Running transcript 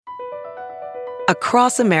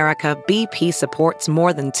Across America, BP supports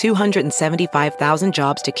more than 275,000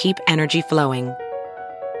 jobs to keep energy flowing.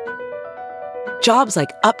 Jobs like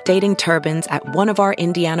updating turbines at one of our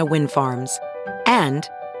Indiana wind farms and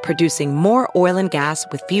producing more oil and gas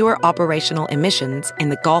with fewer operational emissions in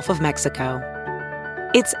the Gulf of Mexico.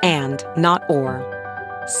 It's and, not or.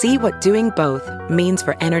 See what doing both means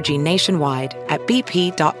for energy nationwide at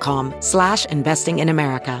bp.com/investing in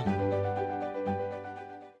America.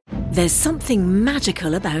 There's something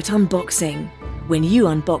magical about unboxing. When you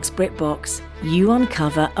unbox BritBox, you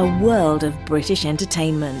uncover a world of British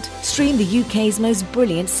entertainment. Stream the UK's most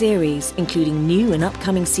brilliant series, including new and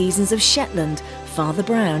upcoming seasons of Shetland, Father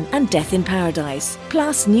Brown and Death in Paradise.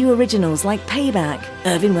 Plus new originals like Payback,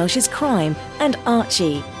 Irving Welsh's Crime and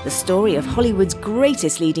Archie, the story of Hollywood's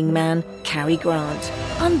greatest leading man, Cary Grant.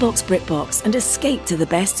 Unbox BritBox and escape to the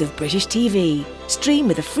best of British TV. Stream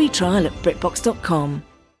with a free trial at BritBox.com.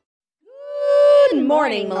 Good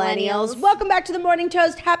morning, millennials. Welcome back to the Morning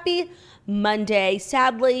Toast. Happy Monday.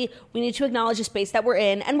 Sadly, we need to acknowledge the space that we're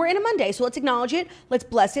in, and we're in a Monday, so let's acknowledge it, let's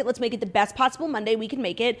bless it, let's make it the best possible Monday we can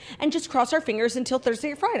make it, and just cross our fingers until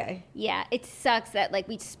Thursday or Friday. Yeah, it sucks that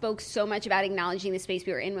we spoke so much about acknowledging the space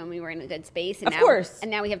we were in when we were in a good space,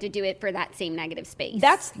 and now we have to do it for that same negative space.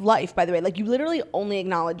 That's life, by the way. You literally only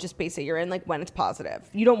acknowledge the space that you're in when it's positive.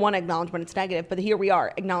 You don't want to acknowledge when it's negative, but here we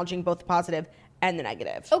are acknowledging both the positive and the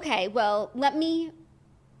negative. Okay, well, let me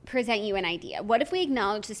present you an idea. What if we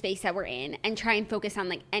acknowledge the space that we're in and try and focus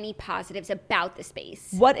on any positives about the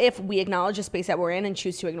space? What if we acknowledge the space that we're in and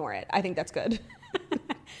choose to ignore it? I think that's good.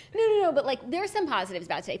 No, but there's some positives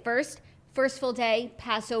about today. First full day,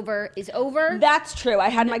 Passover is over. That's true. I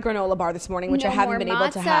had my granola bar this morning, which I haven't been able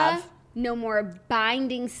to have. No more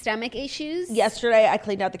binding stomach issues. Yesterday, I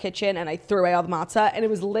cleaned out the kitchen and I threw away all the matzah, and it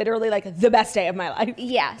was literally the best day of my life.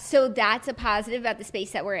 Yeah, so that's a positive about the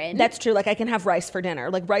space that we're in. That's true. I can have rice for dinner.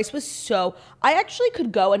 Rice was so... I actually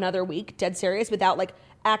could go another week, dead serious, without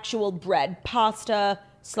actual bread, pasta,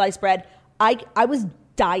 sliced bread. I was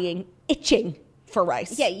dying, itching for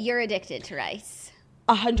rice. Yeah, you're addicted to rice.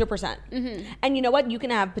 100%. Mm-hmm. And you know what? You can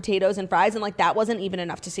have potatoes and fries, and that wasn't even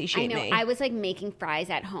enough to satiate me. I know. I was making fries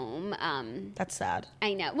at home. That's sad.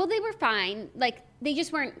 I know. Well, they were fine. They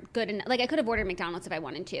just weren't good enough. I could have ordered McDonald's if I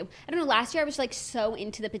wanted to. I don't know. Last year I was so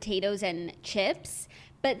into the potatoes and chips,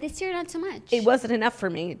 but this year not so much. It wasn't enough for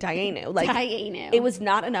me. Dianu. Dianu. It was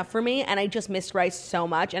not enough for me, and I just missed rice so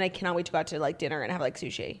much, and I cannot wait to go out to dinner and have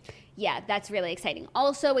sushi. Yeah, that's really exciting.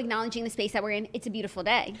 Also, acknowledging the space that we're in, it's a beautiful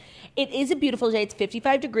day. It is a beautiful day. It's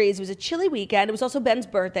 55 degrees. It was a chilly weekend. It was also Ben's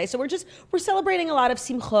birthday. So we're celebrating a lot of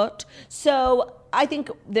simchot. So I think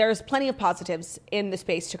there's plenty of positives in the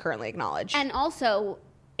space to currently acknowledge. And also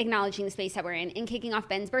acknowledging the space that we're in and kicking off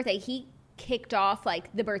Ben's birthday. He kicked off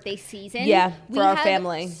the birthday season. Yeah, for our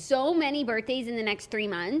family. So many birthdays in the next 3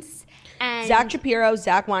 months. And Zach Shapiro,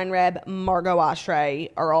 Zach Weinreb, Margot Ashray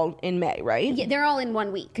are all in May, right? Yeah, they're all in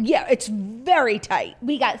 1 week. Yeah, it's very tight.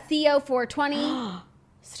 We got Theo 420.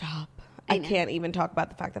 Stop. I can't even talk about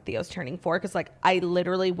the fact that Theo's turning 4 because I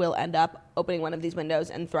literally will end up opening one of these windows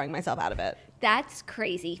and throwing myself out of it. That's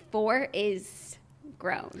crazy. 4 is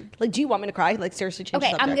grown. Do you want me to cry? Seriously, change the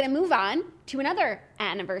subject. I'm going to move on to another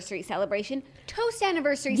anniversary celebration. Toast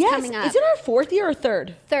anniversary is coming up. Is it our 4th year or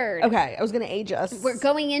 3rd? 3rd. Okay, I was going to age us. We're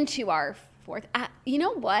going into our 4th. You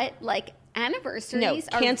know what? Anniversaries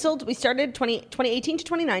are canceled. We started 2018 to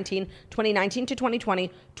 2019, 2019 to 2020,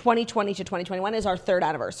 2020 to 2021 is our 3rd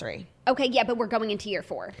anniversary. Okay, yeah, but we're going into year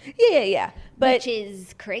 4. Yeah. But which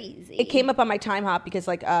is crazy. It came up on my time hop because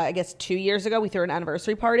I guess 2 years ago we threw an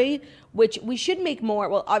anniversary party, which we should make more.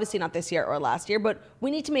 Well, obviously not this year or last year, but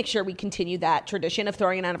we need to make sure we continue that tradition of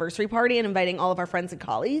throwing an anniversary party and inviting all of our friends and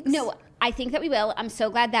colleagues. No, I think that we will. I'm so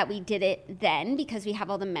glad that we did it then because we have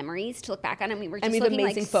all the memories to look back on, and we were just looking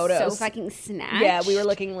amazing photos. So fucking snatched. Yeah, we were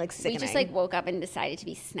looking sickening. We just woke up and decided to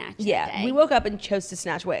be snatched. Yeah, that day. we woke up and chose to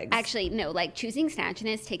snatch wigs. Actually, no, choosing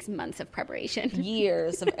snatchiness takes months of preparation.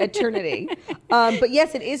 Years of eternity. But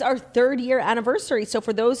yes, it is our 3rd year anniversary. So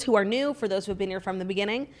for those who are new, for those who have been here from the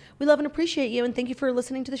beginning, we love and appreciate you, and thank you for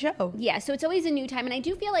listening to the show. Yeah, so it's always a new time, and I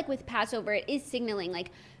do feel with Passover, it is signaling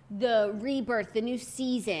the rebirth, the new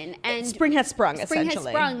season, and spring has sprung. Spring has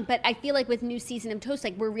sprung, but I feel with new season of Toast,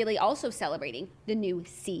 we're really also celebrating the new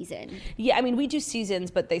season. Yeah, we do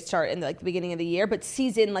seasons, but they start in the beginning of the year. But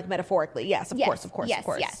season, metaphorically, yes, of course.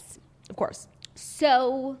 Of course.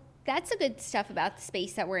 So that's the good stuff about the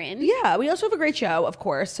space that we're in. Yeah, we also have a great show, of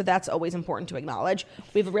course, so that's always important to acknowledge.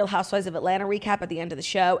 We have a Real Housewives of Atlanta recap at the end of the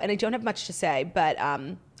show, and I don't have much to say, but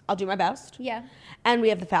I'll do my best. Yeah. And we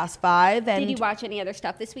have the Fast Five. And did you watch any other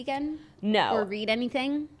stuff this weekend? No. Or read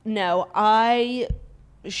anything? No, I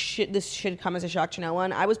this should come as a shock to no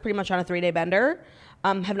one. I was pretty much on a 3-day bender.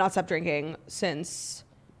 Have not stopped drinking since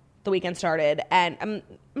the weekend started. And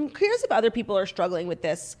I'm curious if other people are struggling with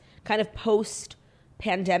this kind of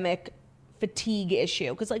post-pandemic fatigue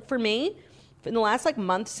issue. Because, like, for me, in the last, like,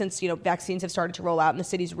 month since, vaccines have started to roll out and the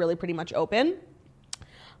city's really pretty much open,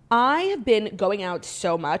 I have been going out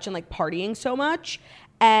so much and, like, partying so much.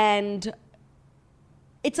 And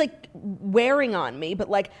it's, like, wearing on me. But,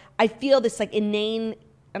 like, I feel this, like, inane...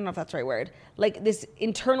 I don't know if that's the right word. Like, this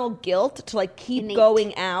internal guilt to, like, keep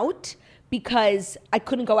going out because I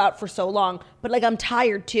couldn't go out for so long. But, like, I'm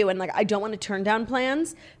tired, too. And, like, I don't want to turn down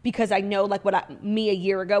plans because I know, like, me a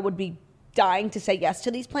year ago would be dying to say yes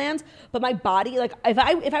to these plans. But my body, like, if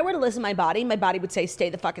I were to listen to my body would say, stay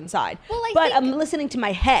the fuck inside. Well, I'm listening to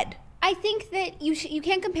my head. I think that you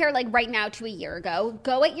can't compare, like, right now to a year ago.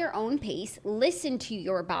 Go at your own pace, listen to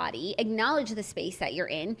your body, acknowledge the space that you're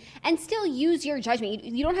in, and still use your judgment.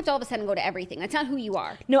 You don't have to all of a sudden go to everything. That's not who you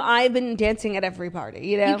are. No, I've been dancing at every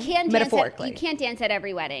party, metaphorically. You can't dance at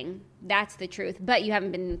every wedding. That's the truth. But you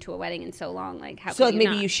haven't been to a wedding in so long. Like, how so could you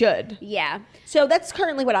maybe not? You should. Yeah. So that's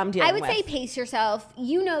currently what I'm dealing with. I would say pace yourself.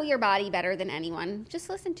 You know your body better than anyone. Just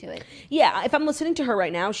listen to it. Yeah. If I'm listening to her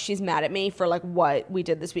right now, she's mad at me for, like, what we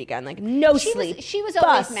did this weekend. Like, no sleep. She was bus,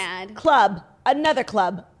 always mad. Club, another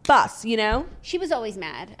club, bus, She was always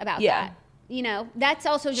mad about that. That's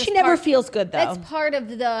also just... She never feels good, though. That's part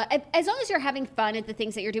of as long as you're having fun at the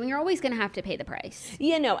things that you're doing, you're always going to have to pay the price.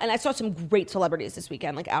 And I saw some great celebrities this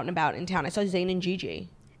weekend, like, out and about in town. I saw Zayn and Gigi.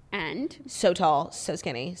 And? So tall, so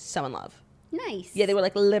skinny, so in love. Nice. Yeah, they were,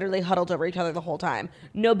 like, literally huddled over each other the whole time.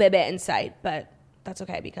 No bebe in sight, but... That's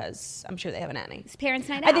okay because I'm sure they have a nanny. It's parents'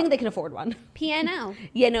 night out. I think they can afford one. Piano.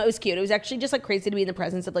 Yeah, no, it was cute. It was actually just, like, crazy to be in the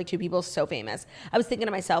presence of, like, two people so famous. I was thinking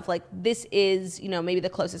to myself, like, this is, maybe the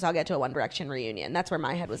closest I'll get to a One Direction reunion. That's where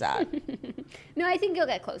my head was at. No, I think you'll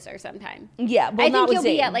get closer sometime. Yeah, well, I think you'll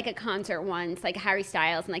be at, like, a concert once, like Harry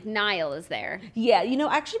Styles and, like, Niall is there. Yeah,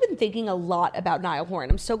 I actually been thinking a lot about Niall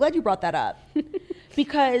Horan. I'm so glad you brought that up.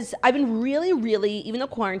 Because I've been really, really, even though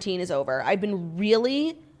quarantine is over, I've been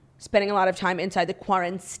really... spending a lot of time inside the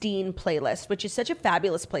Quarantine playlist, which is such a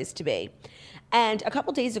fabulous place to be. And a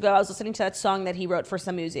couple days ago, I was listening to that song that he wrote for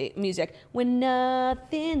some music. When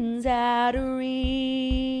nothing's out of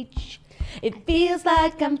reach, it feels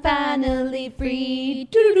like I'm finally free.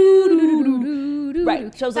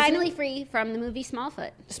 Right. So I was finally free from the movie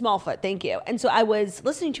Smallfoot. Smallfoot, thank you. And so I was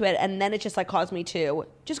listening to it, and then it just, like, caused me to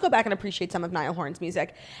just go back and appreciate some of Niall Horan's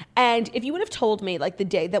music. And if you would have told me, like, the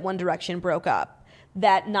day that One Direction broke up,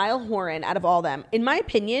 that Niall Horan, out of all them, in my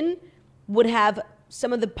opinion, would have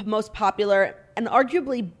some of the most popular and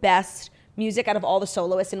arguably best music out of all the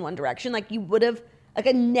soloists in One Direction. Like, you would have, like,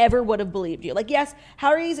 I never would have believed you. Like, yes,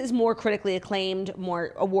 Harry's is more critically acclaimed,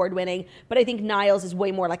 more award-winning, but I think Niall's is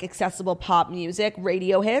way more, like, accessible pop music,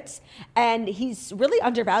 radio hits, and he's really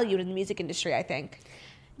undervalued in the music industry, I think.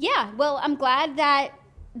 Yeah, well, I'm glad that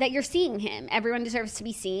you're seeing him. Everyone deserves to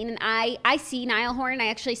be seen. And I see Niall Horan. I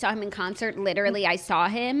actually saw him in concert. Literally, I saw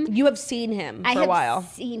him. You have seen him for a while. I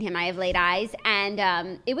have seen him. I have laid eyes.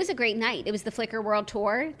 And it was a great night. It was the Flickr World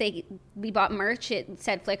Tour. We bought merch. It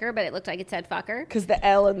said Flickr, but it looked like it said fucker. Because the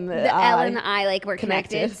L and the I. L and the I, like, were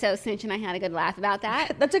connected. So Snitch and I had a good laugh about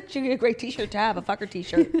that. That's actually a great t-shirt to have, a fucker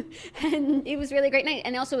t-shirt. And it was really a great night.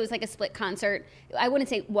 And also, it was like a split concert. I wouldn't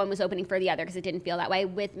say one was opening for the other because it didn't feel that way,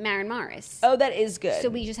 with Maren Morris. Oh, that is good. So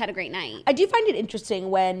we just had a great night. I do find it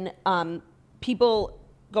interesting when people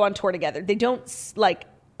go on tour together. They don't, like,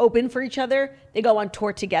 open for each other. They go on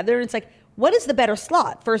tour together. And it's like, what is the better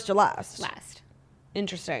slot, first or last? Last.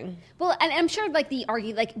 Interesting. Well, and I'm sure, like,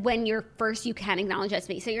 when you're first, you can acknowledge that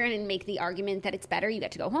space. So you're going to make the argument that it's better. You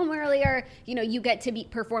get to go home earlier. You get to be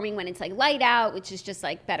performing when it's, like, light out, which is just,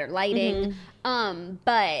 like, better lighting.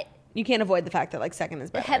 But... you can't avoid the fact that, like, second is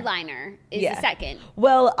better. The headliner is the second.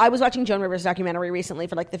 Well, I was watching Joan Rivers' documentary recently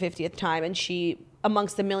for, like, the 50th time, and she,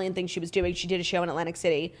 amongst the million things she was doing, she did a show in Atlantic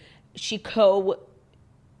City. She co-performs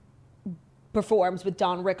with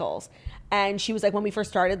Don Rickles. And she was like, when we first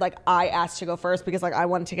started, like, I asked to go first because, like, I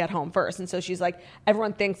wanted to get home first. And so she's like,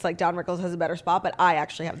 everyone thinks, like, Don Rickles has a better spot, but I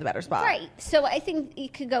actually have the better spot. Right. So I think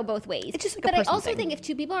it could go both ways. It's just like but a personal I also thing. think if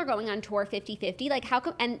two people are going on tour 50-50, like, how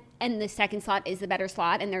come, and the second slot is the better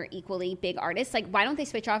slot and they're equally big artists, like, why don't they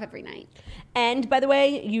switch off every night? And, by the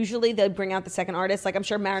way, usually they bring out the second artist. Like, I'm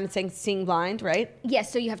sure Maren is saying Seeing Blind, right?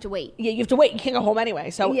 Yes, so you have to wait. Yeah, you have to wait. You can't go home anyway.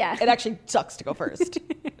 So yeah. It actually sucks to go first.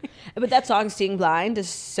 But that song, Seeing Blind, is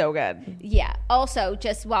so good. Yeah. Also,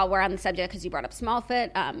 just while we're on the subject, because you brought up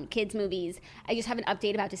Smallfoot, kids' movies, I just have an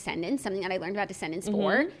update about Descendants, something that I learned about Descendants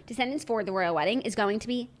 4. Descendants 4, The Royal Wedding, is going to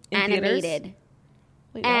be animated.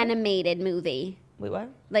 Wait, animated movie. Wait, what?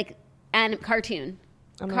 Like, cartoon.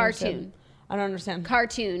 I don't understand.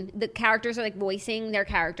 Cartoon. The characters are like voicing their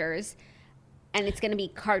characters, and it's going to be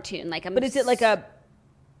cartoon. But is it like a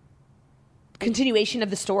continuation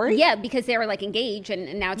of the story? Yeah, because they were like engaged,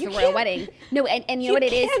 and now it's a royal wedding. No, and you know what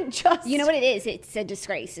it is? You know what it is? It's a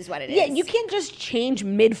disgrace, is what it is. Yeah, you can't just change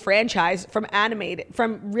mid-franchise from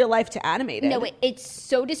real life to animated. No, it's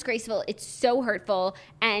so disgraceful. It's so hurtful,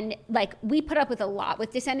 and like we put up with a lot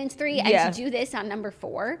with Descendants 3, and to do this on number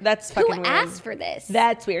 4, that's fucking weird. Who asked for this?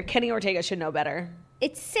 That's weird. Kenny Ortega should know better.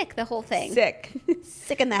 It's sick, the whole thing.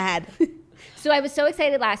 Sick in the head. So I was so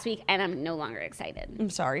excited last week, and I'm no longer excited. I'm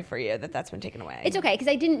sorry for you that's been taken away. It's okay, because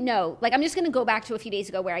I didn't know. Like, I'm just going to go back to a few days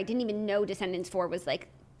ago where I didn't even know Descendants 4 was, like,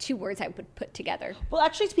 2 words I would put together. Well,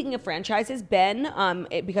 actually, speaking of franchises, Ben,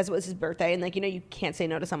 because it was his birthday, and, like, you know, you can't say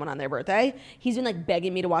no to someone on their birthday, he's been, like,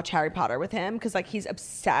 begging me to watch Harry Potter with him, because, like, he's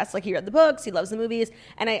obsessed. Like, he read the books, he loves the movies,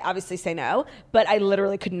 and I obviously say no, but I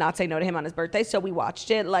literally could not say no to him on his birthday, so we watched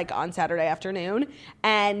it, like, on Saturday afternoon,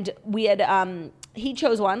 and we had, he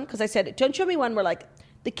chose one, because I said, don't show me one where, like,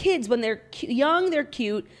 the kids, when they're young, they're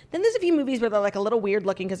cute. Then there's a few movies where they're like a little weird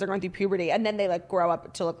looking because they're going through puberty, and then they like grow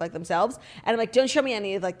up to look like themselves. And I'm like, don't show me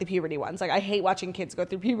any of like the puberty ones. Like, I hate watching kids go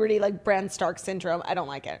through puberty, like Bran Stark syndrome. I don't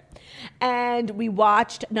like it. And we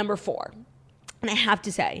watched number 4, and I have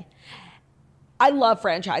to say, I love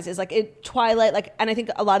franchises like Twilight, like, and I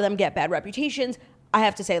think a lot of them get bad reputations. I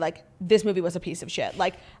have to say, like, this movie was a piece of shit.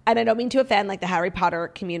 Like, and I don't mean to offend, like, the Harry Potter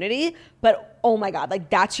community, but, oh, my God, like,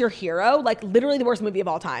 that's your hero. Like, literally the worst movie of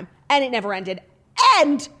all time. And it never ended.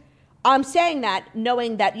 And I'm saying that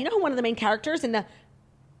knowing that, you know who one of the main characters in the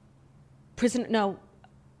prison, no,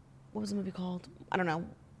 what was the movie called? I don't know.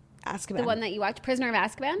 Azkaban. The one that you watched, Prisoner of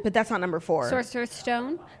Azkaban? But that's not number 4. Sorcerer's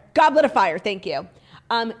Stone? Goblet of Fire, thank you.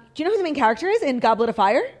 Do you know who the main character is in Goblet of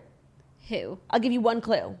Fire? Who? I'll give you one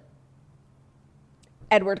clue.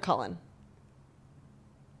 Edward Cullen.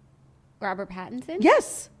 Robert Pattinson?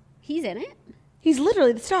 Yes. He's in it? He's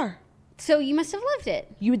literally the star. So you must have loved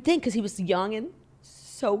it. You would think, because he was young and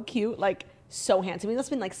so cute, like, so handsome. He must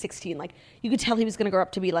have been, like, 16. Like, you could tell he was going to grow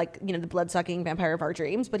up to be, like, you know, the blood-sucking vampire of our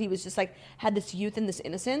dreams, but he was just, like, had this youth and this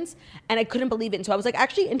innocence, and I couldn't believe it. And so I was, like,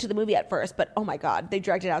 actually into the movie at first, but, oh, my God, they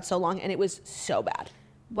dragged it out so long, and it was so bad.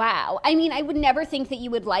 Wow. I mean, I would never think that you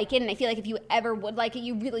would like it, and I feel like if you ever would like it,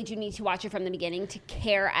 you really do need to watch it from the beginning to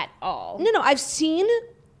care at all. No, I've seen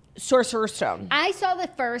Sorcerer's Stone. I saw the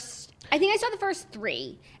first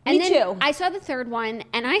 3. And Me too. I saw the third one,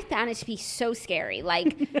 and I found it to be so scary.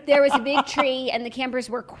 Like, there was a big tree, and the campers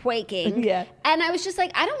were quaking. Yeah. And I was just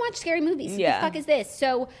like, I don't watch scary movies. Yeah. What the fuck is this?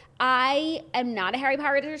 So I am not a Harry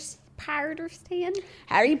Potter stan.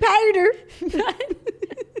 Harry Potter.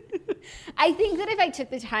 I think that if I took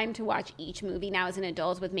the time to watch each movie now as an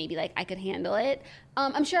adult with maybe, like, I could handle it,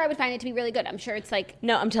 I'm sure I would find it to be really good. I'm sure it's, like...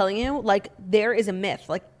 No, I'm telling you, like, there is a myth.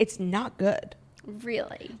 Like, it's not good.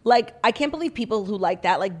 Really? Like, I can't believe people who like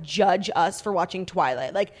that, like, judge us for watching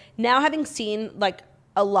Twilight. Like, now having seen, like,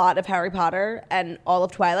 a lot of Harry Potter and all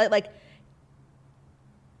of Twilight, like,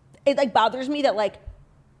 it, like, bothers me that, like,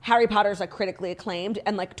 Harry Potter is, like, critically acclaimed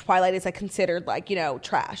and, like, Twilight is, like, considered, like, you know,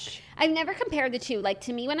 trash. I've never compared the two. Like,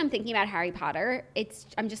 to me, when I'm thinking about Harry Potter,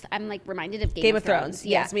 I'm like reminded of Game of Thrones.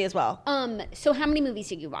 Yeah. Yes, me as well. So how many movies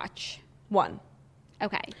did you watch? 1.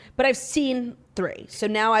 Okay. But I've seen 3. So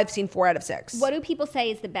now I've seen 4 out of 6. What do people say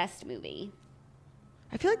is the best movie?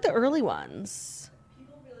 I feel like the early ones.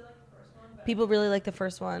 People really like the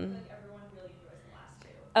first one.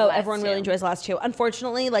 Everyone really enjoys the last 2.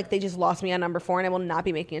 Unfortunately, like, they just lost me on number 4, and I will not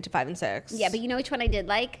be making it to 5 and 6. Yeah, but you know which one I did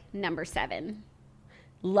like? Number 7.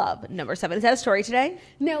 Love number 7. Is that a story today?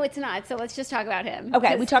 No, it's not. So let's just talk about him.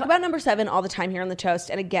 Okay, we talk about number 7 all the time here on The Toast.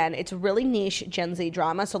 And again, it's really niche Gen Z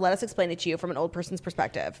drama. So let us explain it to you from an old person's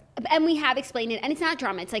perspective. And we have explained it. And it's not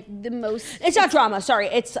drama. It's like the most... It's not drama. Sorry.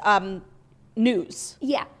 It's news.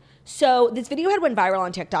 Yeah. So this video had went viral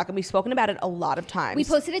on TikTok, and we've spoken about it a lot of times. We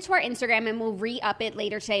posted it to our Instagram, and we'll re-up it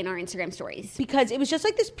later today in our Instagram stories. Because it was just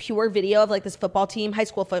like this pure video of like this football team, high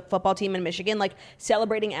school football team in Michigan, like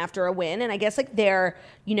celebrating after a win. And I guess like their,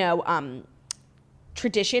 you know,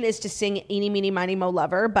 tradition is to sing Eeny, Meeny, Miny, Mo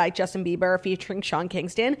Lover by Justin Bieber featuring Sean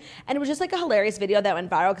Kingston. And it was just like a hilarious video that went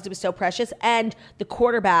viral because it was so precious. And the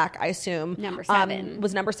quarterback, I assume, number 7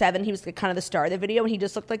 was number 7. He was kind of the star of the video, and he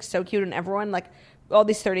just looked like so cute, and everyone like all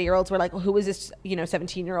these 30-year-olds were like, well, who is this, you know,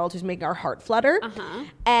 17-year-old who's making our heart flutter?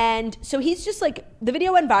 And so he's just like, the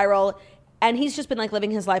video went viral, and he's just been like living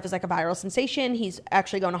his life as like a viral sensation. He's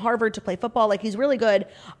actually going to Harvard to play football. Like, he's really good.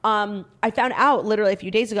 I found out literally a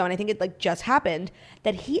few days ago, and I think it like just happened,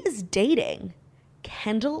 that he is dating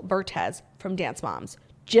Kendall Vertez from Dance Moms,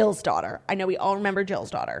 Jill's daughter. I know we all remember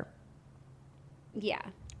Jill's daughter. Yeah.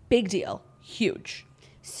 Big deal. Huge.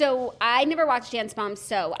 So I never watched Dance Moms,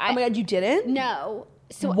 so Oh my God, you didn't? No.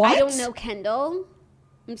 So What? I don't know Kendall.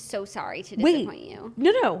 I'm so sorry to disappoint you.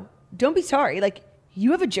 No. Don't be sorry. Like,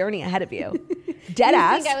 you have a journey ahead of you. Dead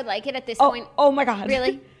ass. You think I would like it at this point? Oh my God.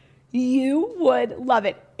 Really? You would love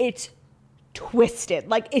it. It's twisted.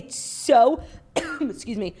 Like, it's so,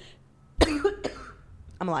 excuse me.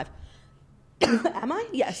 I'm alive. Am I?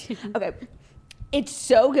 Yes. Okay. It's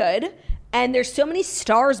so good. And there's so many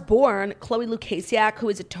stars born. Chloe Lukasiak, who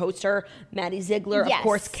is a toaster. Maddie Ziegler, Yes. of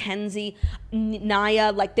course, Kenzie,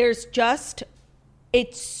 Naya. Like, there's just,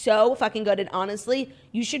 it's so fucking good. And honestly,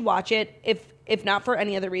 you should watch it. If not for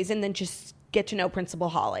any other reason, then just get to know Principal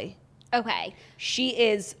Holly. Okay. She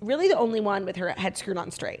is really the only one with her head screwed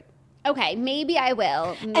on straight. Okay, maybe I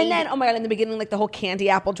will. Maybe. And then, oh my God, in the beginning, like the whole candy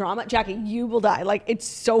apple drama, Jackie, you will die. Like, it's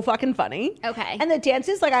so fucking funny. Okay. And the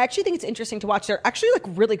dances, like, I actually think it's interesting to watch. They're actually, like,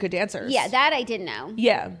 really good dancers. Yeah, that I did know.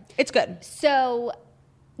 Yeah, it's good. So,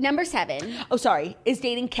 number 7. Oh, sorry, is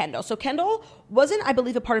dating Kendall. So Kendall wasn't, I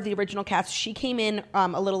believe, a part of the original cast. She came in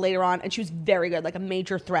a little later on, and she was very good, like a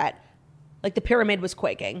major threat. Like, the pyramid was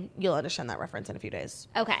quaking. You'll understand that reference in a few days.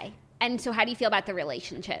 Okay. And so how do you feel about the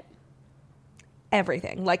relationship?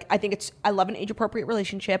 Everything. Like, I love an age-appropriate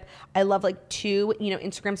relationship. I love, like, two,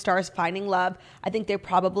 Instagram stars finding love. I think they're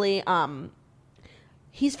probably,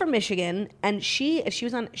 he's from Michigan, and if she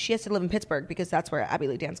was on, she has to live in Pittsburgh because that's where Abbey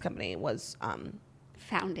Lee Dance Company was,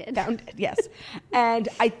 Founded. yes. And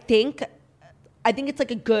I think it's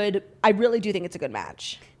like I really do think it's a good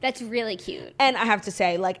match. That's really cute. And I have to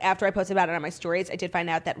say, like, after I posted about it on my stories, I did find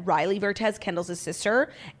out that Riley Vertez, Kendall's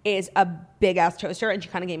sister, is a big-ass toaster, and she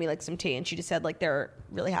kind of gave me, like, some tea, and she just said, like, they're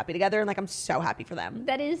really happy together, and, like, I'm so happy for them.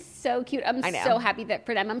 That is so cute. I'm so happy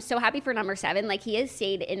for them. I'm so happy for number 7. Like, he has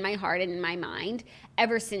stayed in my heart and in my mind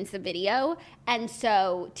ever since the video. And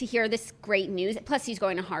so to hear this great news, plus he's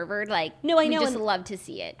going to Harvard, like, no, I know, we just love to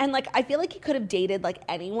see it. And, like, I feel like he could have dated, like,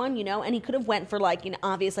 anyone, and he could have went for, like, an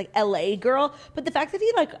obvious, like, LA girl. But the fact that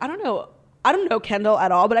he, like, I don't know Kendall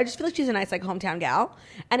at all, but I just feel like she's a nice, like, hometown gal.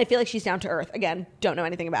 And I feel like she's down to earth. Again, don't know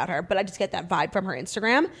anything about her, but I just get that vibe from her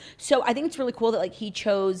Instagram. So I think it's really cool that, like, he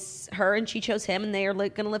chose her and she chose him, and they are,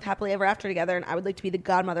 like, going to live happily ever after together. And I would like to be the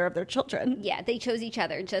godmother of their children. Yeah, they chose each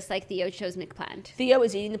other, just like Theo chose McPlant. Theo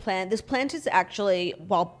is eating the plant. This plant is actually,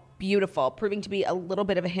 while beautiful, proving to be a little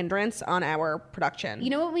bit of a hindrance on our production.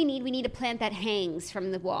 You know what we need? We need a plant that hangs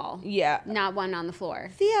from the wall. Yeah. Not one on the floor.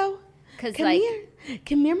 Theo. Because, Come like, here.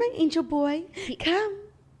 Come here, my angel boy. Come.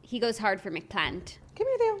 He goes hard for McPlant. Come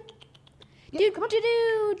here, Theo. Yep, come on.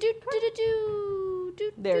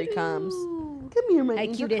 There he comes. Come here, my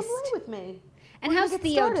angel. Cutest. Come play with me. And We're gonna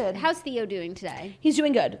get started. how's Theo doing today? He's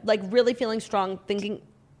doing good. Like, really feeling strong, thinking.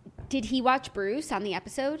 Did he watch Bruce on the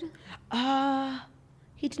episode?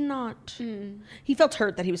 He did not. He felt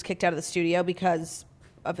hurt that he was kicked out of the studio because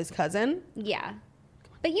of his cousin. Yeah.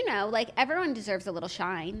 But, like, everyone deserves a little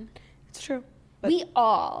shine. It's true. We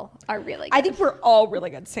all are really good. I think we're all really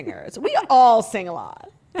good singers. We all sing a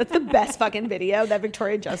lot. That's the best fucking video, that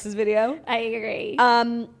Victoria Justice video. I agree.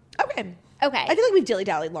 Okay. I feel like we've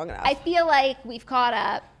dilly-dallied long enough. I feel like we've caught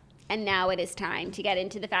up, and now it is time to get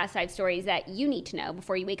into the Fast 5 stories that you need to know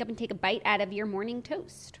before you wake up and take a bite out of your morning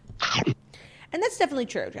toast. And that's definitely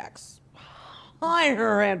true, Jax.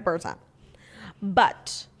 100%.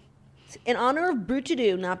 But in honor of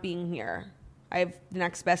Brutadoo not being here, I have the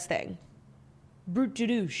next best thing.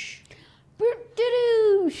 Brutadoosh.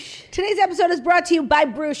 Brutadoosh. Today's episode is brought to you by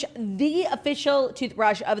Brush, the official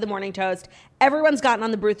toothbrush of the Morning Toast. Everyone's gotten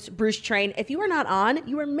on the Brush train. If you are not on,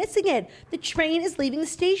 you are missing it. The train is leaving the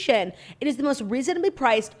station. It is the most reasonably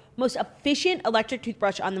priced, most efficient electric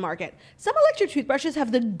toothbrush on the market. Some electric toothbrushes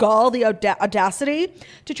have the gall, the audacity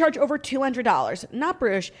to charge over $200. Not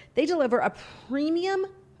Brush. They deliver a premium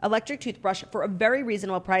electric toothbrush for a very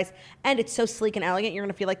reasonable price, and it's so sleek and elegant, you're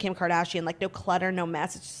going to feel like Kim Kardashian, like no clutter, no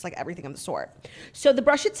mess. It's just like everything of the sort. So the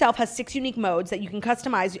brush itself has 6 unique modes that you can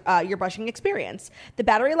customize your brushing experience. The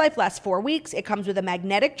battery life lasts 4 weeks. It comes with a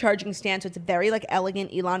magnetic charging stand, so it's very like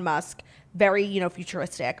elegant Elon Musk, very,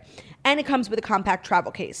 futuristic. And it comes with a compact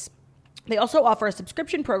travel case. They also offer a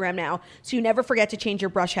subscription program now, so you never forget to change your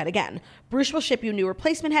brush head again. Brush will ship you new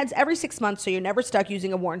replacement heads every 6 months, so you're never stuck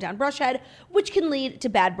using a worn-down brush head, which can lead to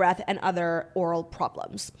bad breath and other oral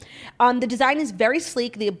problems. The design is very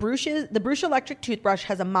sleek. The Brush electric toothbrush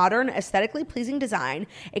has a modern, aesthetically pleasing design.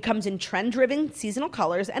 It comes in trend-driven seasonal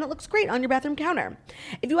colors, and it looks great on your bathroom counter.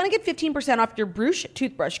 If you want to get 15% off your Brush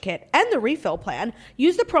toothbrush kit and the refill plan,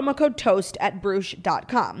 use the promo code TOAST at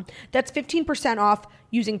Brush.com. That's 15% off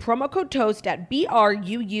using promo code TOAST at BRUUSH.com.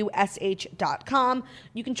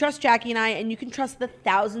 You can trust Jackie and I, and you can trust the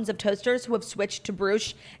thousands of toasters who have switched to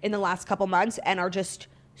Bruche in the last couple months and are just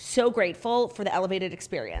so grateful for the elevated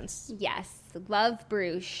experience. Yes. Love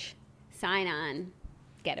Bruche. Sign on.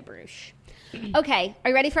 Get a Bruche. Okay. Are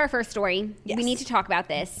you ready for our first story? Yes. We need to talk about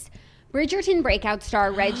this. Bridgerton breakout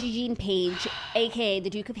star Reggie-Jean Page, a.k.a. the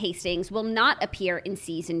Duke of Hastings, will not appear in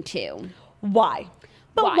season 2. Why?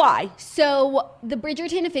 But why? So the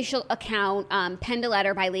Bridgerton official account penned a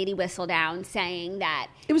letter by Lady Whistledown saying that...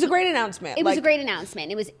 It was a great announcement. It was a great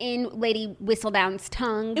announcement. It was in Lady Whistledown's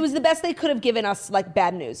tongue. It was the best they could have given us, like,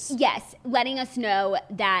 bad news. Yes, letting us know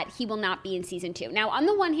that he will not be in season 2. Now, on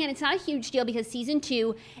the one hand, it's not a huge deal because season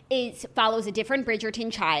 2 follows a different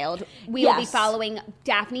Bridgerton child. We will be following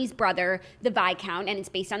Daphne's brother, the Viscount, and it's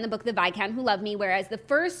based on the book The Viscount Who Loved Me, whereas the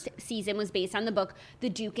first season was based on the book The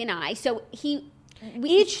Duke and I. So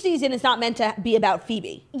each season is not meant to be about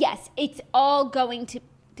Phoebe. Yes, it's all going to...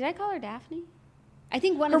 Did I call her Daphne? I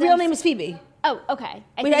think her real name is Phoebe. Oh, okay.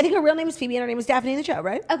 I think her real name is Phoebe and her name is Daphne in the show,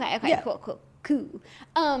 right? Okay, yeah. Cool. Cool.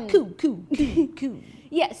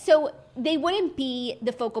 Yeah, so they wouldn't be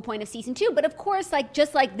the focal point of season 2, but of course,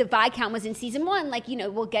 just like the Viscount was in season 1,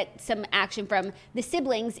 we'll get some action from the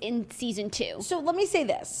siblings in season 2. So let me say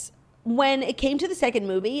this. When it came to the second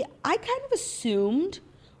movie, I kind of assumed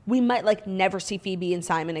we might never see Phoebe and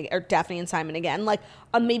Simon or Daphne and Simon again.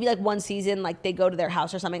 Maybe one season, they go to their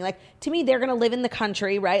house or something. To me, they're going to live in the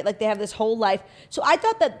country, right? They have this whole life. So I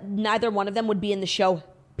thought that neither one of them would be in the show,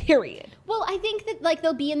 period. Well, I think that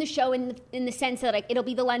they'll be in the show in the sense that it'll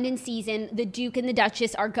be the London season. The Duke and the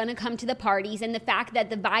Duchess are going to come to the parties, and the fact that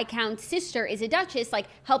the Viscount's sister is a Duchess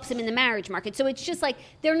helps them in the marriage market. So it's just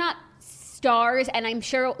they're not stars, and I'm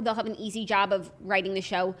sure they'll have an easy job of writing the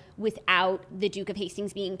show without the Duke of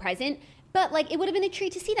Hastings being present. But it would have been a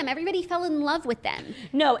treat to see them. Everybody fell in love with them.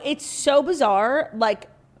 No, it's so bizarre.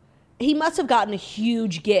 He must have gotten a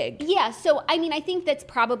huge gig. Yeah, so I think that's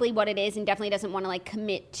probably what it is, and definitely doesn't want to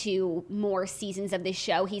commit to more seasons of this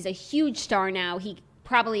show. He's a huge star now. He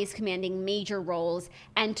probably is commanding major roles,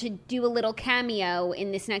 and to do a little cameo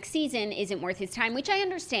in this next season isn't worth his time, which I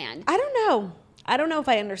understand. I don't know if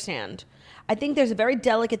I understand. I think there's a very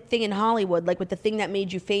delicate thing in Hollywood, with the thing that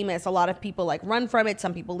made you famous. A lot of people run from it.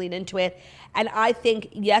 Some people lean into it. And I think,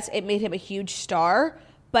 yes, it made him a huge star,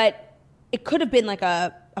 but it could have been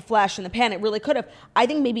a flash in the pan. It really could have. I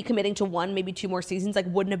think maybe committing to 1, maybe 2 more seasons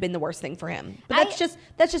wouldn't have been the worst thing for him. But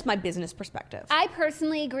that's just my business perspective. I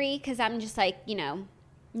personally agree because I'm just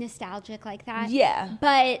nostalgic like that. Yeah.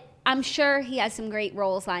 But I'm sure he has some great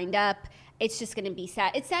roles lined up. It's just going to be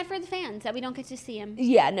sad. It's sad for the fans that we don't get to see him.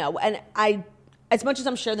 Yeah, no. And as much as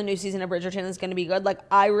I'm sure the new season of Bridgerton is going to be good,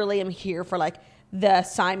 I really am here for the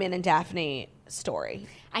Simon and Daphne story.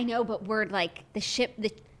 I know, but we're the ship,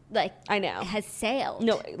 I know, has sailed.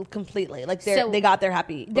 No, completely. They got their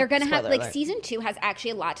happy. They're going to have, season 2 has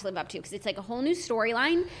actually a lot to live up to because it's a whole new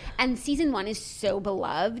storyline, and season 1 is so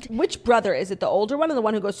beloved. Which brother is it? The older one or the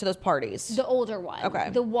one who goes to those parties? The older one. Okay.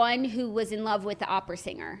 The one who was in love with the opera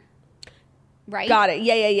singer. Right? Got it.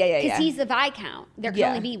 Yeah. Because he's the Viscount. There can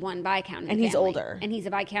only be one Viscount in the and he's family. older. And he's a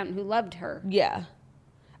Viscount who loved her. Yeah.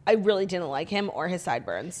 I really didn't like him or his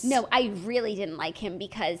sideburns. No, I really didn't like him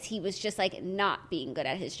because he was just not being good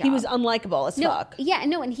at his job. He was unlikable as fuck. Yeah,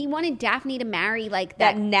 no, and he wanted Daphne to marry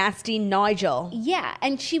that nasty Nigel. Yeah,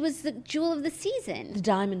 and she was the jewel of the season. The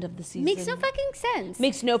diamond of the season. Makes no fucking sense.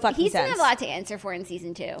 Makes no fucking sense. He's going to have a lot to answer for in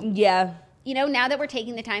season 2. Yeah. Now that we're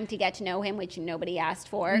taking the time to get to know him, which nobody asked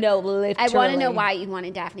for. No, literally. I want to know why you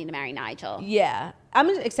wanted Daphne to marry Nigel. Yeah. I'm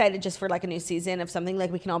excited just for a new season of something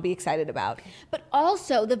we can all be excited about. But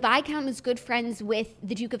also, the Viscount is good friends with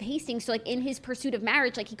the Duke of Hastings. So, in his pursuit of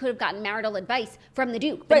marriage, he could have gotten marital advice from the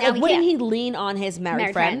Duke. But right, wouldn't he lean on his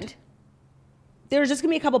married friend? There's just going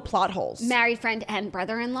to be a couple plot holes. Married friend and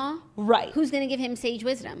brother-in-law? Right. Who's going to give him sage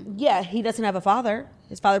wisdom? Yeah, he doesn't have a father.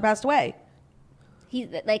 His father passed away.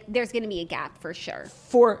 There's going to be a gap for sure.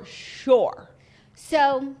 For sure.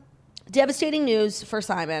 So, devastating news for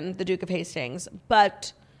Simon, the Duke of Hastings,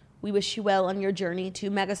 but we wish you well on your journey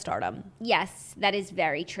to megastardom. Yes, that is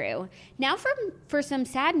very true. Now for some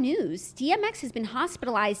sad news. DMX has been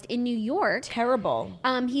hospitalized in New York. Terrible.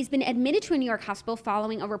 He's been admitted to a New York hospital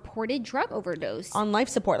following a reported drug overdose. On life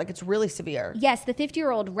support, it's really severe. Yes, the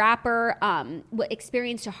 50-year-old rapper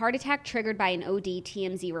experienced a heart attack triggered by an OD,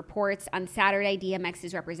 TMZ reports. On Saturday,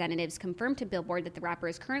 DMX's representatives confirmed to Billboard that the rapper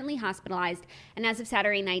is currently hospitalized, and as of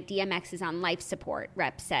Saturday night, DMX is on life support,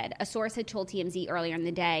 Rep said. A source had told TMZ earlier in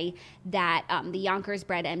the day say that the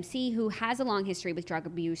Yonkers-bred MC, who has a long history with drug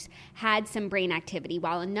abuse, had some brain activity,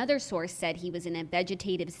 while another source said he was in a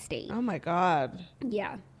vegetative state. Oh, my God.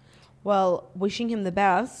 Yeah. Well, wishing him the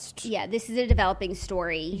best. Yeah, this is a developing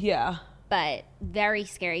story. Yeah. But very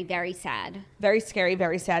scary, very sad. Very scary,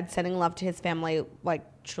 very sad. Sending love to his family. Like,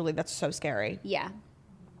 truly, that's so scary. Yeah.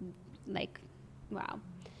 Like, wow.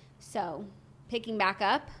 So, picking back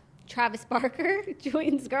up, Travis Barker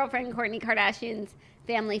joins girlfriend Kourtney Kardashian's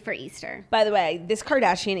family for Easter. By the way, this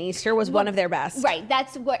Kardashian Easter was one of their best. Right.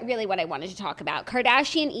 That's what I wanted to talk about.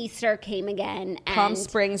 Kardashian Easter came again. And Palm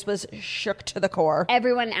Springs was shook to the core.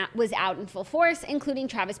 Everyone was out in full force, including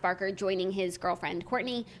Travis Barker joining his girlfriend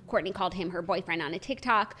Kourtney. Kourtney called him her boyfriend on a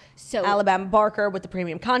TikTok. So Alabama Barker with the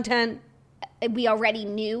premium content. We already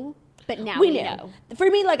knew. But now we we knew. know. For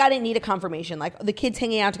me, like, I didn't need a confirmation. Like, the kids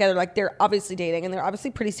hanging out together, like, they're obviously dating and they're obviously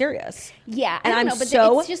pretty serious. Yeah, and I don't I'm know, but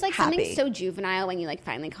so it's just like happy. something so juvenile when you like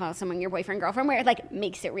finally call someone your boyfriend, girlfriend, where it like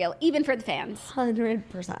makes it real, even for the fans.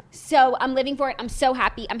 100%. So I'm living for it. I'm so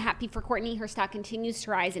happy. I'm happy for Kourtney. Her stock continues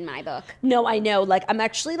to rise in my book. No, I know. Like, I'm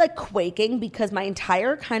actually like quaking because my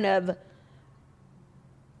entire kind of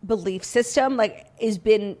belief system like is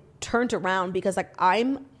been turned around because like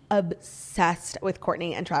I'm obsessed with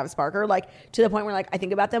Kourtney and Travis Barker, like to the point where like I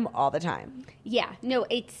think about them all the time. Yeah, no,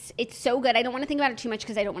 it's so good. I don't want to think about it too much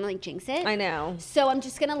because I don't want to like jinx it. I know. So I'm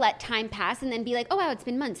just gonna let time pass and then be like, oh wow, it's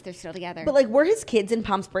been months. They're still together. But like, were his kids in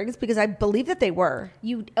Palm Springs? Because I believe that they were.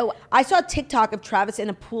 I saw a TikTok of Travis in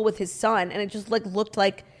a pool with his son, and it just like looked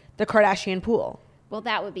like the Kardashian pool. Well,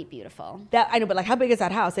 that would be beautiful. That I know, but like, how big is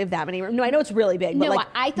that house? They have that many rooms? No, I know it's really big, but No, like,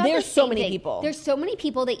 I thought there's the so same many thing. people. There's so many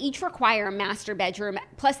people. They each require a master bedroom.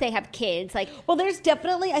 Plus, they have kids. Like, well, there's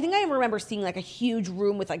definitely. I think I remember seeing like a huge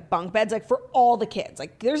room with like bunk beds, like for all the kids.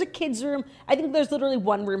 Like, there's a kids room. I think there's literally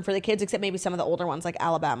one room for the kids, except maybe some of the older ones, like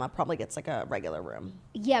Alabama, probably gets like a regular room.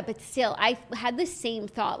 yeah, but still, I had the same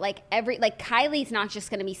thought. Like Kylie's not just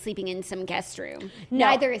going to be sleeping in some guest room. No.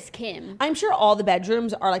 Neither is Kim. I'm sure all the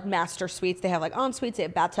bedrooms are like master suites. They have like en suites, they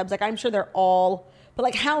have bathtubs. Like, I'm sure they're all, but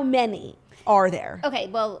like, how many are there? Okay,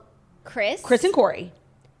 well, Kris and Corey,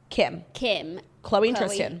 Kim, Khloe and Khloe,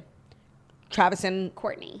 Tristan, Travis and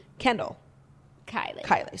Kourtney, Kendall,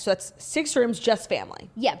 Kylie. So that's 6 rooms, just family.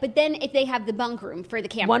 Yeah, but then if they have the bunk room for the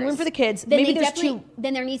campers, One room for the kids. then Maybe they there's definitely- 2.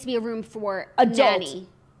 Then there needs to be a room for Adult. nanny.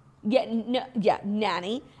 Yeah,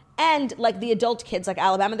 nanny. And like the adult kids, like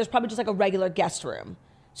Alabama, there's probably just like a regular guest room.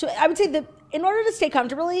 So I would say that in order to stay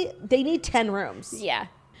comfortably, they need 10 rooms. Yeah.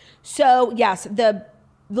 So yes, the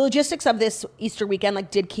logistics of this Easter weekend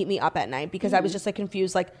like did keep me up at night because I was just like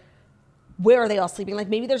confused, like, where are they all sleeping? Like,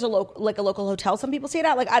 maybe there's a local hotel some people stayed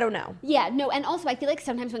at. Like, I don't know. Yeah, no, and also I feel like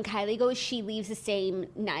sometimes when Kylie goes, she leaves the same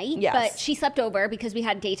night. Yes. But she slept over because we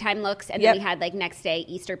had daytime looks and Yep. then we had like next day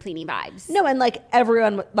Easter Pliny vibes. No, and like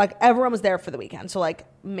everyone was there for the weekend, so like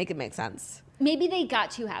make it make sense. Maybe they got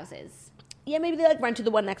 2 houses. Yeah, maybe they like rented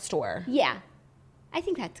the one next door. Yeah. I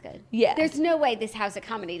think that's good. Yeah. There's no way this house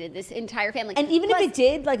accommodated this entire family. And even Plus- if it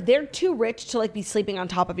did, like, they're too rich to like be sleeping on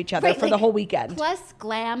top of each other Right, for the like, whole weekend. Plus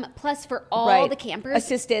glam, plus for all Right. the campers.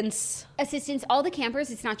 Assistants, all the campers,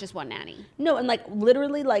 it's not just one nanny. no, and like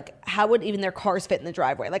literally, like, how would even their cars fit in the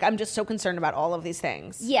driveway? Like, I'm just so concerned about all of these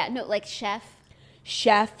things. Yeah, no, like chef.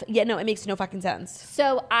 Yeah, no, it makes no fucking sense.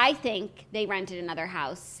 So I think they rented another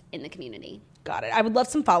house in the community. Got it. I would love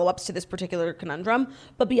some follow-ups to this particular conundrum,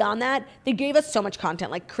 but beyond that, they gave us so much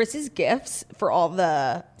content. Like, Kris's gifts for all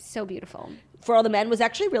the So beautiful. men was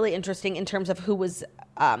actually really interesting in terms of who was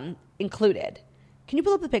included. Can you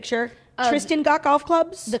pull up the picture? Tristan got golf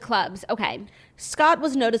clubs. The clubs, okay. Scott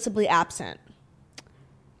was noticeably absent.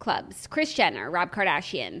 Clubs. Kris Jenner, Rob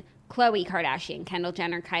Kardashian, Khloe Kardashian, Kendall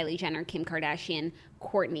Jenner, Kylie Jenner, Kim Kardashian,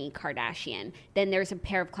 Kourtney Kardashian. Then there's a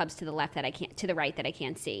pair of clubs to the right that I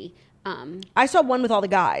can't see. I saw one with all the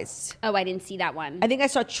guys. Oh, I didn't see that one. I think I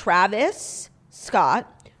saw Travis,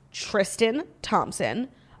 Scott, Tristan Thompson,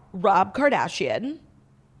 Rob Kardashian.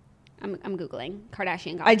 I'm Googling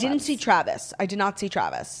Kardashian golf I didn't clubs. see Travis. I did not see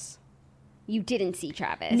Travis. You didn't see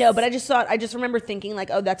Travis. No, but I just remember thinking like,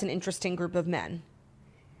 oh, that's an interesting group of men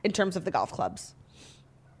in terms of the golf clubs.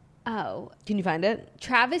 Oh. Can you find it?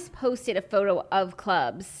 Travis posted a photo of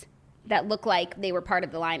clubs that looked like they were part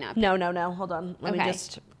of the lineup. No. Hold on. Let me Okay.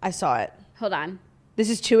 I saw it. Hold on. This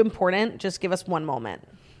is too important. Just give us one moment.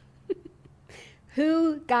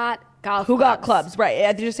 Who got golf Who clubs? got clubs? Right.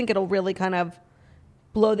 I just think it'll really kind of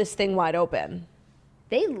blow this thing wide open.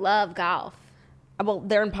 They love golf. Well,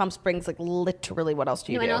 they're in Palm Springs. Like, literally, what else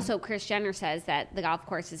do you do? And also Kris Jenner says that the golf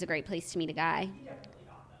course is a great place to meet a guy.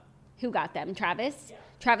 Who got them? Travis? Yeah.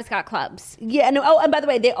 Travis got clubs. Yeah, no. Oh, and by the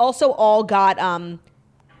way, they also all got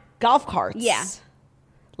golf carts. Yeah.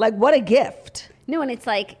 Like, what a gift. No, and it's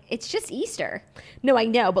like, it's just Easter. No, I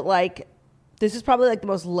know, but like, this is probably like the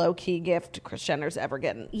most low-key gift Kris Jenner's ever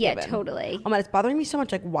given. Yeah, totally. Oh man, it's bothering me so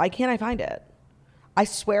much. Like, why can't I find it? I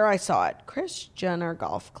swear I saw it. Kris Jenner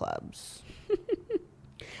golf clubs.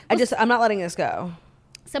 I'm not letting this go.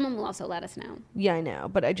 Someone will also let us know. Yeah, I know,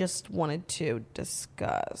 but I just wanted to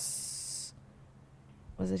discuss.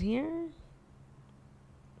 Was it here?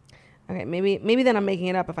 Okay, maybe then I'm making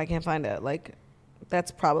it up if I can't find it. Like,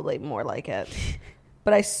 that's probably more like it.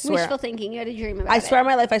 But I swear. Wishful thinking. You had a dream about it. I swear on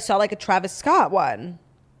my life I saw like a Travis Scott one.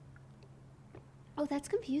 Oh, that's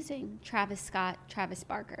confusing. Travis Scott, Travis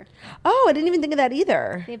Barker. Oh, I didn't even think of that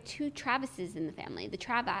either. They have 2 Travises in the family. The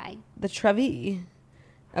Travi. The Trevi.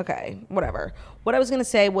 Okay, whatever. What I was going to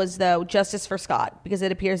say was, though, justice for Scott, because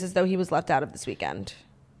it appears as though he was left out of this weekend.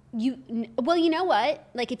 Well, you know what?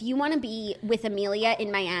 Like, if you want to be with Amelia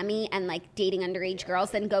in Miami and, like, dating underage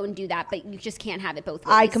girls, then go and do that. But you just can't have it both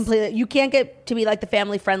ways. You can't get to be, like, the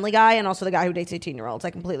family-friendly guy and also the guy who dates 18-year-olds. I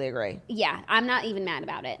completely agree. Yeah, I'm not even mad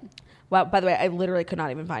about it. Well, by the way, I literally could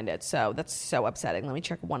not even find it, so that's so upsetting. Let me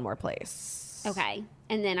check one more place. Okay.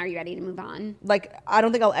 And then are you ready to move on? Like, I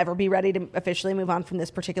don't think I'll ever be ready to officially move on from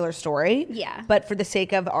this particular story. Yeah. But for the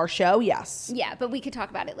sake of our show, yes. Yeah, but we could talk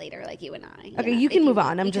about it later, like you and I. Okay, you can move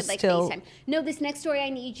on. I'm just still... FaceTime. No, this next story, I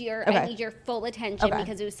need your full attention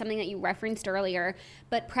because it was something that you referenced earlier.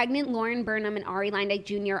 But pregnant Lauren Burnham and Ari Leindyke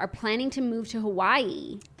Jr. are planning to move to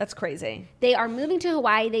Hawaii. That's crazy. They are moving to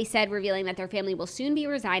Hawaii, they said, revealing that their family will soon be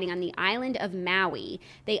residing on the island of Maui.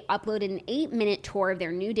 They uploaded an 8-minute tour of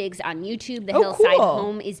their new digs on YouTube. The hillside home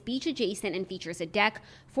is beach adjacent and features a deck,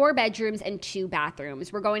 4 bedrooms, and 2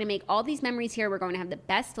 bathrooms. We're going to make all these memories here. We're going to have the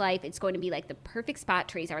best life. It's going to be like the perfect spot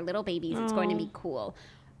to raise our little babies. It's going to be cool.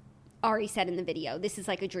 Ari said in the video, this is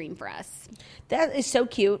like a dream for us. That is so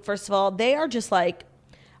cute. First of all, they are just like,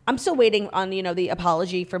 I'm still waiting on, the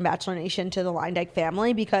apology from Bachelor Nation to the Leindyke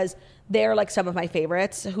family, because they're like some of my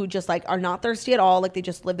favorites who just like are not thirsty at all. Like, they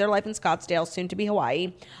just live their life in Scottsdale, soon to be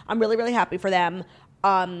Hawaii. I'm really, really happy for them.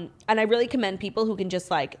 And I really commend people who can just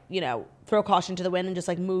like, throw caution to the wind and just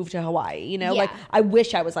like move to Hawaii, like I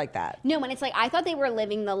wish I was like that. No, and it's like, I thought they were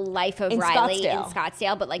living the life of Riley in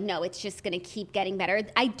Scottsdale, but like, no, it's just going to keep getting better.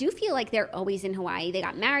 I do feel like they're always in Hawaii. They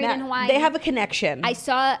got married in Hawaii. They have a connection. I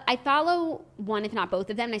follow one, if not both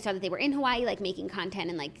of them. And I saw that they were in Hawaii, like making content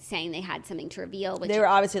and like saying they had something to reveal. Which, they were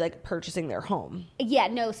obviously like purchasing their home. Yeah,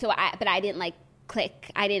 no. But I didn't like click.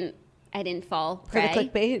 I didn't fall prey. For the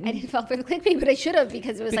clickbait? I didn't fall for the clickbait, but I should have,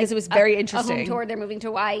 because it was very interesting. A home tour. They're moving to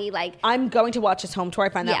Hawaii. Like, I'm going to watch this home tour. I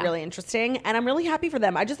find that really interesting, and I'm really happy for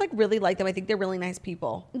them. I just like really like them. I think they're really nice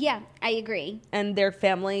people. Yeah, I agree. And their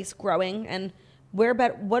family's growing, and what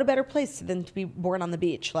a better place than to be born on the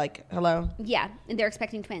beach? Like, hello. Yeah, and they're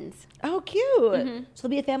expecting twins. Oh, cute. Mm-hmm. So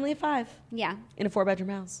they'll be a family of 5. Yeah, in a 4-bedroom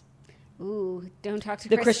house. Ooh, don't talk to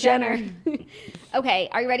the Kris Jenner. Okay,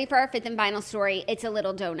 are you ready for our 5th and final story? It's a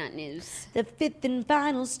little donut news. The 5th and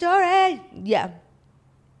final story. Yeah.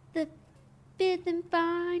 The 5th and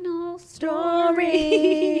final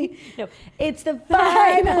story. No, it's the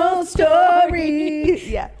final story.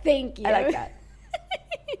 Yeah. Thank you. I like that.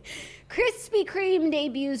 Krispy Kreme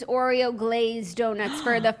debuts Oreo glazed donuts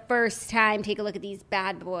for the first time. Take a look at these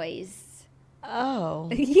bad boys. Oh.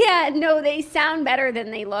 Yeah, no, they sound better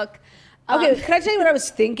than they look. Okay, can I tell you what I was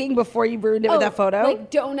thinking before you ruined it with that photo?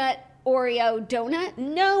 Like donut, Oreo donut?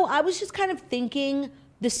 No, I was just kind of thinking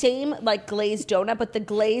the same like glazed donut, but the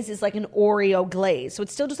glaze is like an Oreo glaze. So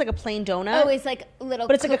it's still just like a plain donut. Oh, it's like little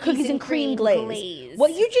but it's like a cookies and cream glaze.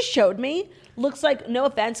 What you just showed me looks like, no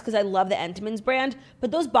offense, because I love the Entenmann's brand,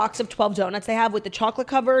 but those box of 12 donuts they have with the chocolate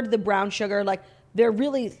covered, the brown sugar, like they're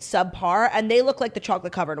really subpar, and they look like the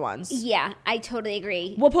chocolate-covered ones. Yeah, I totally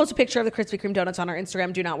agree. We'll post a picture of the Krispy Kreme donuts on our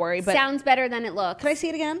Instagram, do not worry. But sounds better than it looks. Can I see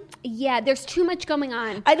it again? Yeah, there's too much going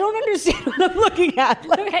on. I don't understand what I'm looking at.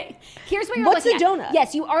 Like, okay, here's what you're what's looking a donut? at.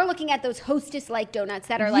 Yes, you are looking at those Hostess-like donuts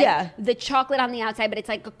that are like the chocolate on the outside, but it's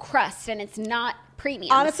like a crust, and it's not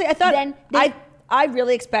premium. Honestly, I thought... I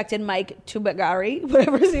really expected Mike Tubagari,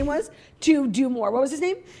 whatever his name was, to do more. What was his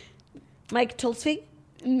name? Mike Tulsby?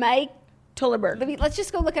 Mike Tullerberg. Let's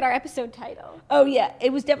just go look at our episode title. Oh, yeah.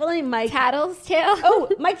 It was definitely Mike... Tattletail? Oh,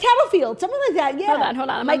 Mike Tattlefield. Something like that, yeah. Hold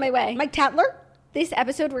on. I'm on my way. Mike Tatler? This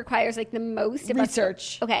episode requires like the most...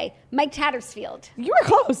 research. Okay. Mike Tattersfield. You were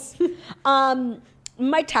close.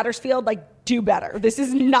 Mike Tattersfield, like, do better. This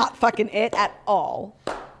is not fucking it at all.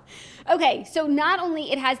 Okay, so not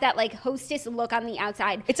only it has that like Hostess look on the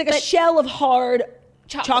outside. It's like a shell of hard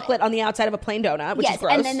chocolate on the outside of a plain donut, which is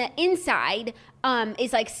gross. And then the inside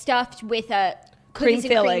is like stuffed with a cookies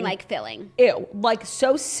and cream like filling. Ew, like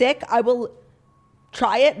so sick. I will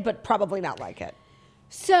try it, but probably not like it.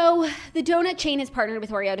 So the donut chain has partnered with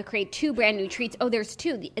Oreo to create 2 brand new treats. Oh, there's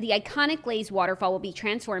 2. The iconic glazed waterfall will be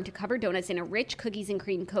transformed to cover donuts in a rich cookies and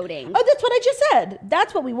cream coating. Oh, that's what I just said.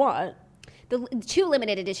 That's what we want. The 2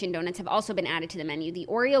 limited edition donuts have also been added to the menu. The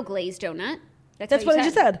Oreo glazed donut. That's what I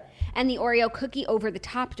just said. And the Oreo cookie over the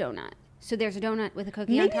top donut. So there's a donut with a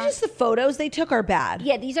cookie on top. Maybe just the photos they took are bad.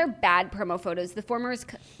 Yeah, these are bad promo photos. The former is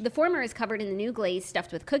covered in the new glaze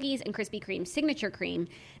stuffed with cookies and Krispy Kreme's signature cream,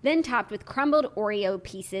 then topped with crumbled Oreo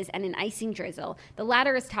pieces and an icing drizzle. The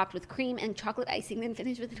latter is topped with cream and chocolate icing, then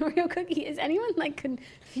finished with an Oreo cookie. Is anyone like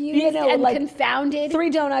confused and like, confounded? 3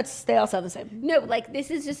 donuts, they all sound the same. No, like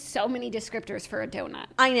this is just so many descriptors for a donut.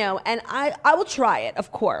 I know, and I will try it,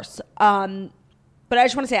 of course. But I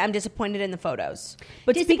just want to say I'm disappointed in the photos.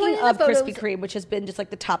 But speaking of Krispy Kreme, which has been just like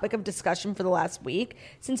the topic of discussion for the last week,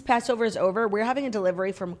 since Passover is over, we're having a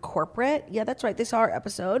delivery from corporate. Yeah, that's right. They saw our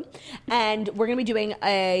episode. And we're going to be doing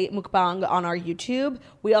a mukbang on our YouTube.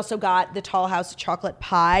 We also got the Tall House chocolate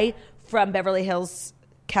pie from Beverly Hills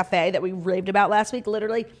Cafe that we raved about last week.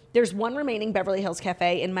 Literally, there's one remaining Beverly Hills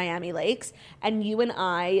Cafe in Miami Lakes. And you and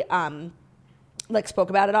I spoke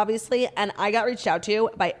about it, obviously, and I got reached out to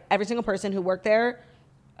by every single person who worked there,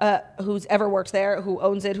 who's ever worked there, who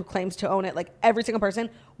owns it, who claims to own it, like every single person.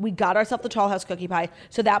 We got ourselves the Tall House cookie pie.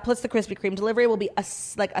 So that plus the Krispy Kreme delivery will be a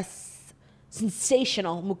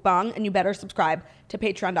sensational mukbang, and you better subscribe to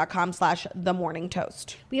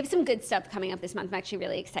patreon.com/themorningtoast. We have some good stuff coming up this month. I'm actually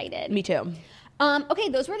really excited. Me too. Okay,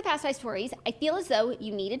 those were the Fast Five stories. I feel as though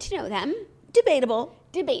you needed to know them. Debatable.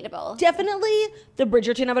 Definitely the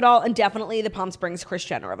Bridgerton of it all, and definitely the Palm Springs Kris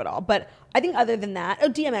Jenner of it all. But I think other than that,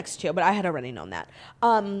 DMX too, but I had already known that.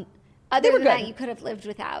 Other than that, you could have lived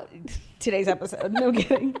without today's episode. No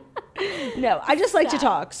kidding. No, I just like to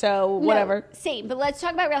talk, so whatever. No, same, but let's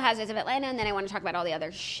talk about Real Housewives of Atlanta, and then I want to talk about all the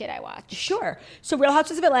other shit I watched. Sure. So Real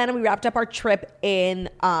Housewives of Atlanta, we wrapped up our trip in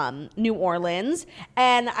New Orleans,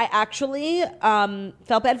 and I actually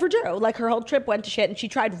felt bad for Drew. Like, her whole trip went to shit, and she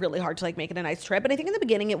tried really hard to, like, make it a nice trip, and I think in the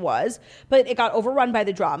beginning it was, but it got overrun by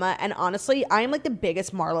the drama, and honestly, I am, like, the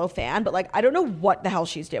biggest Marlo fan, but, like, I don't know what the hell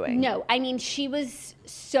she's doing. No, I mean, she was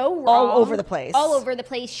so wrong. All over the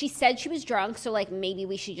place. She said she was drunk, so, like, maybe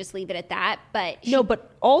we should just leave it at that, but... No,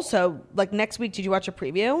 but also, like, next week, did you watch a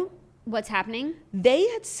preview? What's happening? They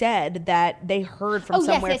had said that they heard from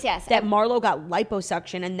somewhere that Marlo got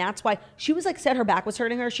liposuction, and that's why she was, like, said her back was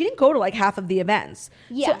hurting her. She didn't go to, like, half of the events.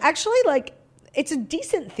 Yeah. So, actually, like... It's a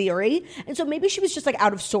decent theory. And so maybe she was just, like,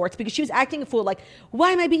 out of sorts because she was acting a fool. Like,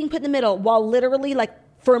 why am I being put in the middle? While literally, like,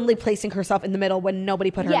 firmly placing herself in the middle when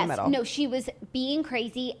nobody put her in the middle. No, she was being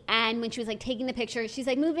crazy. And when she was, like, taking the picture, she's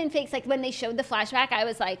like, move in fakes. Like, when they showed the flashback, I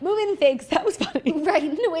was like, move in fakes. That was funny. Right.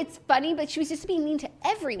 No, it's funny, but she was just being mean to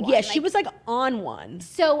everyone. Yeah, she was, like, on one.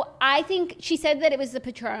 So I think she said that it was the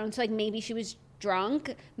Patron. So, like, maybe she was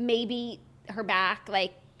drunk. Maybe her back.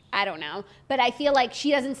 Like, I don't know. But I feel like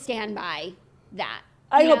she doesn't stand by that.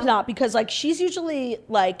 I hope not, because, like, she's usually,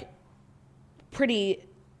 like, pretty,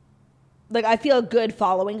 like, I feel good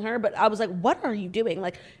following her, but I was like, what are you doing?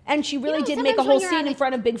 Like, and she really did make a whole scene in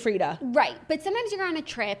front of Big Frida. Right. But sometimes you're on a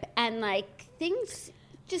trip and, like, things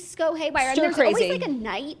just go haywire. And there's always, like, a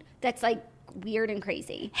night that's, like, weird and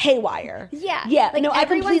crazy. Haywire. Yeah. Yeah. Like, no, I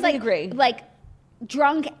completely agree. Like,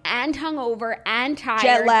 drunk and hungover and tired.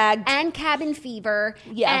 Jet lagged. And cabin fever.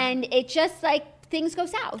 Yeah. And it just, like, things go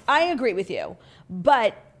south. I agree with you.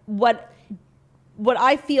 But what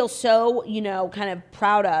I feel so, kind of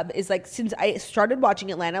proud of is, like, since I started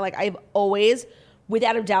watching Atlanta, like, I've always,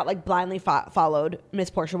 without a doubt, like, blindly followed Miss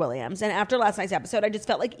Portia Williams. And after last night's episode, I just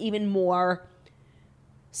felt, like, even more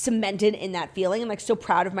cemented in that feeling and, like, so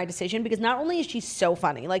proud of my decision because not only is she so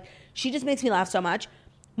funny, like, she just makes me laugh so much.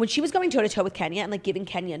 When she was going toe-to-toe with Kenya and, like, giving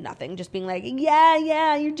Kenya nothing, just being like,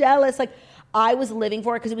 yeah, you're jealous. Like, I was living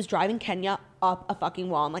for it because it was driving Kenya up a fucking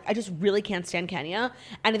wall. And, like, I just really can't stand Kenya.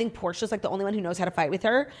 And I think Portia's, like, the only one who knows how to fight with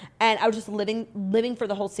her. And I was just living for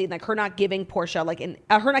the whole scene. Like, her not giving Portia, like,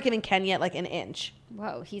 her not giving Kenya, like, an inch.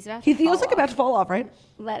 Whoa, he's about to fall off. He was, like, about to fall off, right?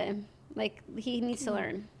 Let him. Like, he needs to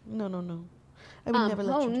learn. No. I would never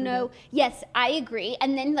let you do that. Yes, I agree.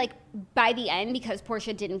 And then, like, by the end, because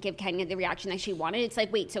Portia didn't give Kenya the reaction that she wanted, it's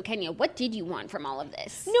like, wait, so Kenya, what did you want from all of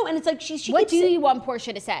this? No, and it's like, she what do you want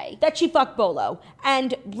Portia to say? That she fucked Bolo.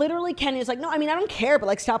 And literally Kenya's like, no, I mean, I don't care, but,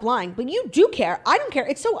 like, stop lying. But you do care. I don't care.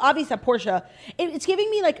 It's so obvious that Portia, it's giving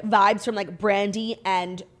me, like, vibes from, like, Brandy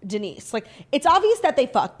and Denise. Like, it's obvious that they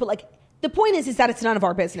fucked, but, like, the point is that it's none of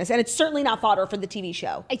our business, and it's certainly not fodder for the TV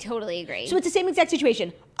show. I totally agree. So it's the same exact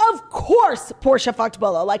situation. Of course Portia fucked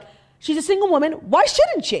Bolo. Like, she's a single woman. Why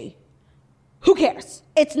shouldn't she? Who cares?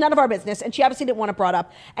 It's none of our business, and she obviously didn't want it brought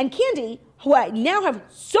up. And Candy, who I now have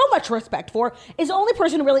so much respect for, is the only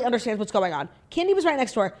person who really understands what's going on. Candy was right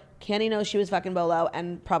next door. Candy knows she was fucking Bolo,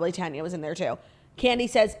 and probably Tanya was in there too. Candy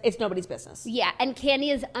says it's nobody's business. Yeah, and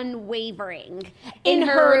Candy is unwavering in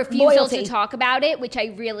her refusal loyalty to talk about it, which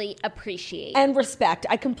I really appreciate. And respect.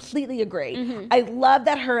 I completely agree. I love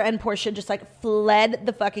that her and Portia just like fled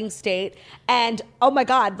the fucking state. And oh my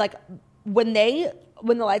God, like when the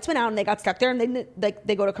lights went out and they got stuck there and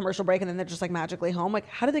they go to commercial break and then they're just like magically home. Like,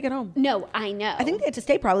 how did they get home? No, I know. I think they had to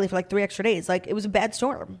stay probably for like 3 extra days. Like, it was a bad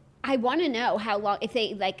storm. I want to know how long, if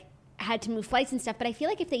they like had to move flights and stuff, but I feel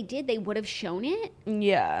like if they did, they would have shown it.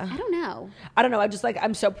 Yeah. I don't know. I just like,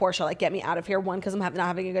 I'm so Portia, like, get me out of here. 1, because I'm not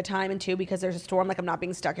having a good time, and 2, because there's a storm. Like, I'm not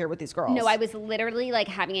being stuck here with these girls. No, I was literally like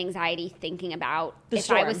having anxiety thinking about if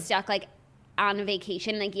storm. I was stuck like on a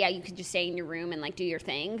vacation, like, yeah, you could just stay in your room and like do your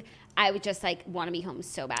thing. I would just like want to be home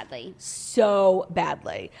so badly. So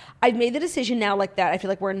badly. I've made the decision now like that. I feel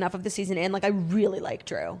like we're enough of the season in. Like, I really like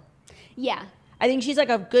Drew. Yeah. I think she's like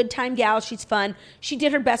a good time gal. She's fun. She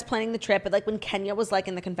did her best planning the trip. But like when Kenya was like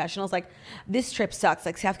in the confessionals, like, this trip sucks.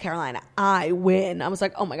 Like, South Carolina, I win. I was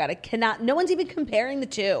like, oh my God, I cannot. No one's even comparing the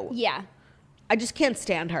two. Yeah. I just can't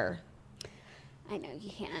stand her. I know, you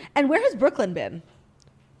can't. And where has Brooklyn been?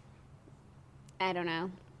 I don't know.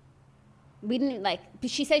 We didn't like, but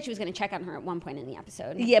she said she was going to check on her at one point in the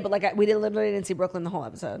episode. Yeah, but like we literally didn't see Brooklyn the whole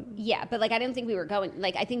episode. Yeah, but like I didn't think we were going,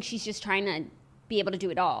 like I think she's just trying to be able to do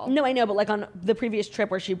it all. No, I know, but like on the previous trip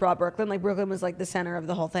where she brought Brooklyn, like Brooklyn was like the center of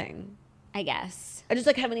the whole thing. I guess. I just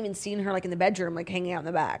like haven't even seen her like in the bedroom, like hanging out in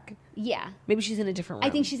the back. Yeah. Maybe she's in a different room. I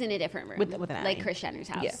think she's in a different room. With an like eye. Kris Jenner's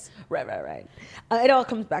house. Yeah. Right. It all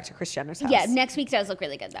comes back to Kris Jenner's house. Yeah, next week does look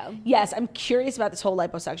really good though. Yes, I'm curious about this whole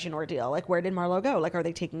liposuction ordeal. Like, where did Marlo go? Like, are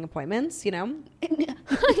they taking appointments, you know?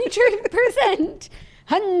 100%.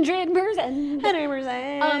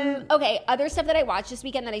 100%. Okay, other stuff that I watched this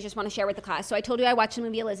weekend that I just want to share with the class. So I told you I watched the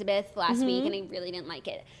movie Elizabeth last week and I really didn't like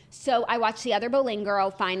it. So I watched The Other Boleyn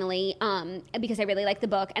Girl finally because I really liked the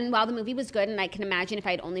book. And while the movie was good, and I can imagine if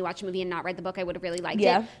I had only watched the movie and not read the book, I would have really liked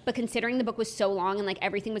it. But considering the book was so long and like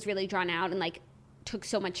everything was really drawn out and like took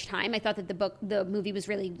so much time, I thought that the movie was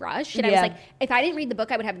really rushed. And I was like, if I didn't read the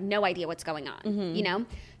book, I would have no idea what's going on, you know?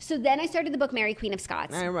 So then I started the book Mary Queen of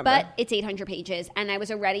Scots. I remember. But it's 800 pages. And I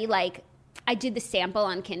was already like, I did the sample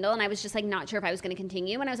on Kindle and I was just like not sure if I was going to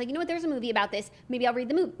continue. And I was like, you know what, there's a movie about this. Maybe I'll read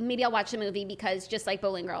the movie. Maybe I'll watch the movie because just like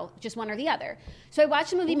Boleyn Girl, just one or the other. So I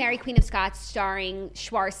watched the movie Mary Queen of Scots starring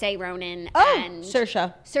Saoirse Ronan and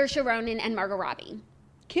Saoirse Ronan and Margot Robbie.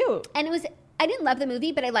 Cute. And I didn't love the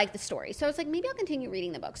movie, but I liked the story. So I was like, maybe I'll continue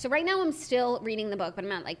reading the book. So right now I'm still reading the book, but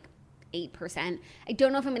I'm at like 8%. I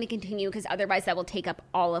don't know if I'm going to continue because otherwise that will take up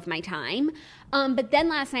all of my time. But then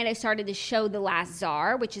last night I started the show The Last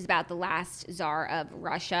Tsar, which is about the last Tsar of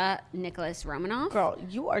Russia, Nicholas Romanov. Girl,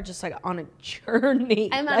 you are just like on a journey.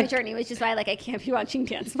 I'm on a journey, which is why like I can't be watching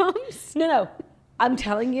Dance Moms. No. I'm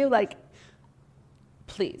telling you, like,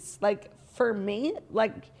 please. Like, for me,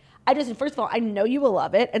 like, first of all, I know you will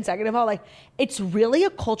love it. And second of all, like, it's really a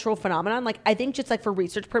cultural phenomenon. Like, I think just like for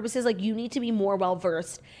research purposes, like you need to be more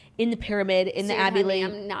well-versed in the pyramid, in the Abbey Lane.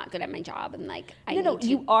 I'm not good at my job. And like,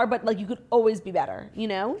 you are, but like you could always be better, you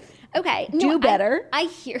know? Okay. Do better. I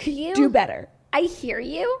hear you. Do better. I hear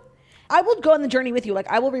you. I will go on the journey with you. Like,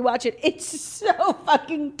 I will rewatch it. It's so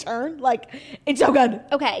fucking turned. Like, it's so good.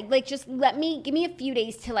 Okay, like, just give me a few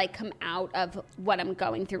days to, like, come out of what I'm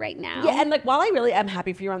going through right now. Yeah, and, like, while I really am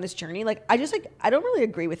happy for you on this journey, like, I just, like, I don't really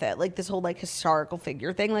agree with it. Like, this whole, like, historical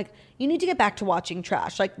figure thing. Like, you need to get back to watching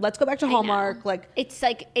trash. Like, let's go back to Hallmark. Like, it's,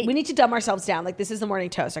 like... we need to dumb ourselves down. Like, this is the morning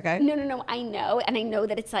toast, okay? No, I know. And I know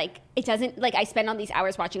that it's, like, it doesn't... Like, I spend all these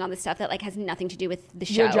hours watching all this stuff that, like, has nothing to do with the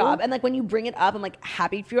show. Your job. And, like, when you bring it up, I'm, like,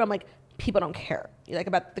 happy for you. I'm, like... people don't care, like,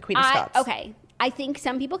 about the Queen of Scots. Okay. I think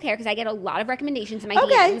some people care because I get a lot of recommendations in my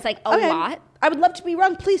DMs, like a lot. I would love to be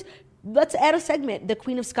wrong. Please, let's add a segment, the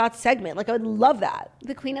Queen of Scots segment. Like, I would love that.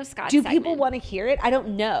 The Queen of Scots segment. Do people want to hear it? I don't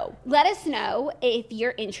know. Let us know if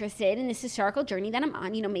you're interested in this historical journey that I'm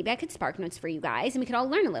on. You know, maybe I could spark notes for you guys and we could all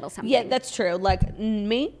learn a little something. Yeah, that's true. Like,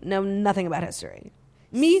 me, know nothing about history.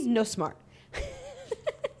 Me, no smart.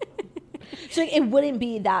 So like, it wouldn't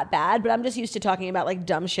be that bad, but I'm just used to talking about like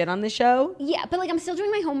dumb shit on the show. Yeah, but like I'm still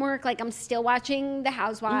doing my homework. Like I'm still watching The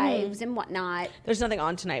Housewives and whatnot. There's nothing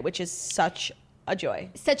on tonight, which is such a joy.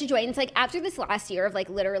 Such a joy. And it's like after this last year of like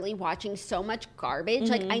literally watching so much garbage,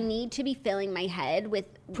 like I need to be filling my head with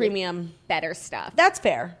premium, better stuff. That's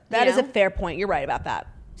fair. That is a fair point. You're right about that.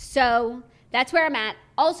 So that's where I'm at.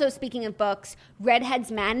 Also, speaking of books,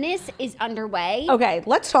 Redhead's Madness is underway. Okay,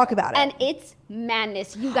 let's talk about it. And it's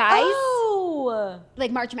madness, you guys. Oh!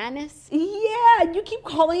 Like March Madness? Yeah, you keep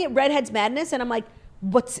calling it Redhead's Madness, and I'm like,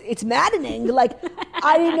 it's maddening. Like,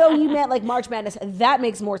 I didn't know you meant like March Madness. That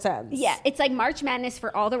makes more sense. Yeah, it's like March Madness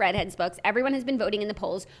for all the Redheads books. Everyone has been voting in the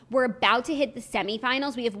polls. We're about to hit the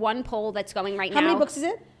semifinals. We have one poll that's going right now. How many books is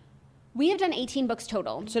it? We have done 18 books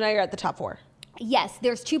total. So now you're at the top 4. Yes,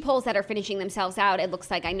 there's 2 polls that are finishing themselves out. It looks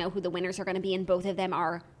like I know who the winners are going to be, and both of them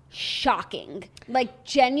are shocking. Like,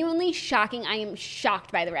 genuinely shocking. I am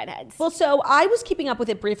shocked by the Redheads. Well, so I was keeping up with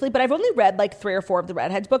it briefly, but I've only read like 3 or 4 of the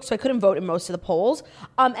Redheads books, so I couldn't vote in most of the polls.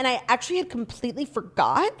 And I actually had completely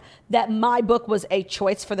forgot that my book was a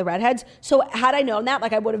choice for the Redheads. So had I known that,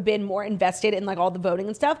 like, I would have been more invested in like all the voting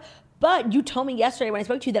and stuff. But you told me yesterday when I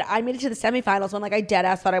spoke to you that I made it to the semifinals when, like, I dead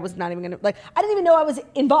ass thought I was not even going to, like, I didn't even know I was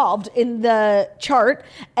involved in the chart.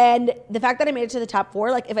 And the fact that I made it to the top 4,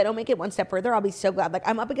 like, if I don't make it one step further, I'll be so glad. Like,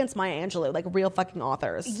 I'm up against Maya Angelou, like, real fucking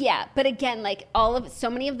authors. Yeah, but again, like, so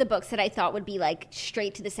many of the books that I thought would be, like,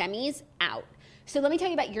 straight to the semis, out. So let me tell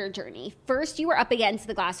you about your journey. First, you were up against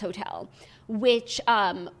The Glass Hotel, which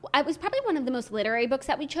I was probably one of the most literary books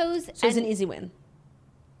that we chose. So it's an easy win.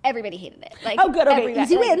 Everybody hated it. Like, oh, good. Okay,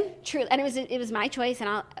 easy win. True, and it was my choice,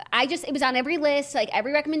 and it was on every list, like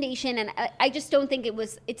every recommendation, and I just don't think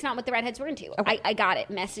it's not what the Redheads were into. Okay. I got it.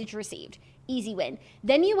 Message received. Easy win.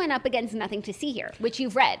 Then you went up against Nothing to See Here, which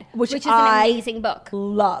you've read, which is an amazing book.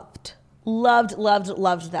 Loved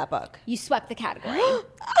that book. You swept the category.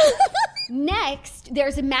 Next,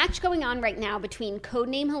 there's a match going on right now between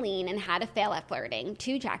Codename Helene and How to Fail at Flirting,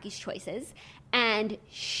 2 Jackie's choices. And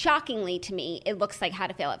shockingly to me, it looks like How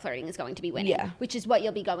to Fail at Flirting is going to be winning, which is what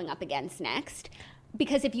you'll be going up against next.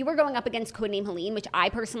 Because if you were going up against Codename Helene, which I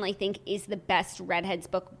personally think is the best Redheads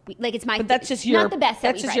book, like it's my, but that's just your, not the best.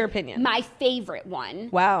 That's just your opinion. My favorite one.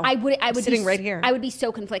 Wow. I would sitting right here. I would be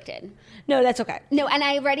so conflicted. No, that's okay. No, and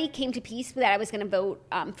I already came to peace that I was going to vote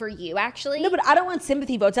for you. Actually, no, but I don't want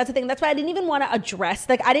sympathy votes. That's the thing. That's why I didn't even want to address.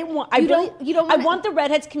 Like, I didn't want. I want the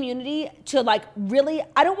Redheads community to like really.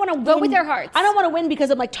 I don't want to vote with their hearts. I don't want to win because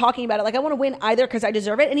I'm like talking about it. Like, I want to win either because I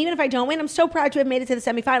deserve it, and even if I don't win, I'm so proud to have made it to the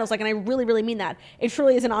semifinals. Like, and I really, really mean that. It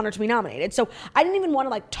truly is an honor to be nominated. So I didn't even want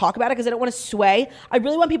to like talk about it because I don't want to sway. I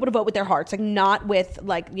really want people to vote with their hearts, like not with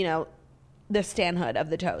like, you know, the stanhood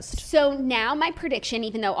of the toast. So now my prediction,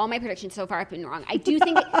 even though all my predictions so far have been wrong, I do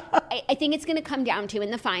think I think it's going to come down to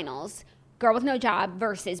in the finals, Girl with No Job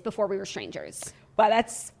versus Before We Were Strangers. Wow,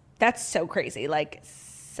 that's so crazy. Like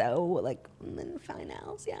in the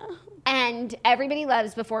finals, yeah. And everybody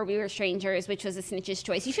loves Before We Were Strangers, which was a Snitch's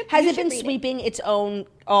choice. Has it been sweeping its own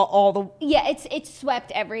all the? Yeah, it's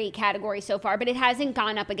swept every category so far, but it hasn't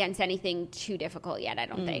gone up against anything too difficult yet. I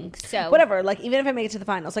don't think so. Whatever. Like, even if I make it to the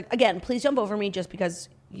finals, like, again, please don't vote for me just because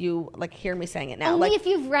you like hear me saying it now. Only like, if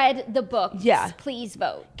you've read the book. Yeah, please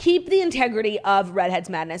vote. Keep the integrity of Redheads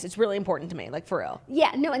Madness. It's really important to me. Like, for real.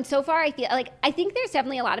 Yeah. No. And so far, I think there's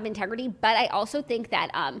definitely a lot of integrity, but I also think that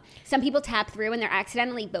some people tap through and they're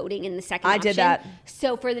accidentally voting in the second option. I did that.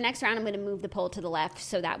 So for the next round, I'm going to move the poll to the left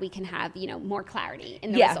so that we can have, you know, more clarity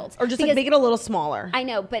in the results. Or just like make it a little smaller. I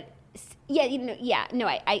know, but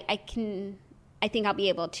I think I'll be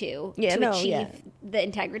able to achieve the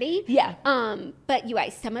integrity. Yeah. But you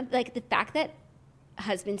guys, some of like the fact that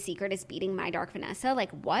Husband's Secret is beating My Dark Vanessa,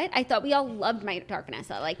 like what? I thought we all loved My Dark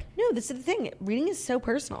Vanessa. Like, no, this is the thing. Reading is so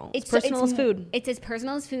personal. It's personal as food. It's as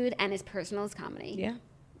personal as food and as personal as comedy. Yeah.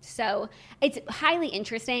 So it's highly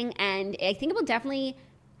interesting, and I think it will definitely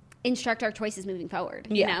instruct our choices moving forward.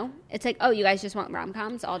 Yeah. You know, it's like, oh, you guys just want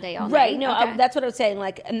rom-coms all day, all night. Right. No, okay. That's what I was saying.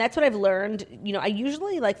 Like, and that's what I've learned. You know, I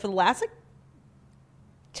usually like for the last like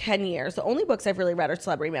 10 years, the only books I've really read are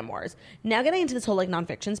celebrity memoirs. Now getting into this whole like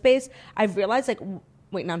nonfiction space, I've realized like,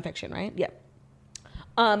 wait, nonfiction, right? Yeah.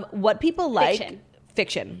 What people like,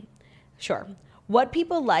 fiction. Sure. What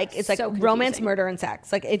people like is like so romance, murder, and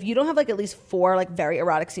sex. Like, if you don't have like at least 4 like very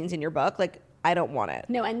erotic scenes in your book, like, I don't want it.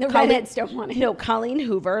 No, and the Redheads don't want it. No, Colleen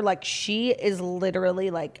Hoover, like, she is literally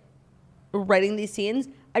like writing these scenes.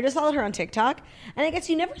 I just followed her on TikTok, and I guess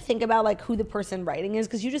you never think about like who the person writing is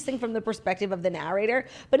because you just think from the perspective of the narrator.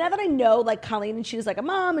 But now that I know like Colleen and she's like a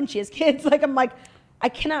mom and she has kids, like I'm like, I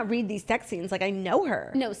cannot read these sex scenes. Like, I know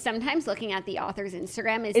her. No, sometimes looking at the author's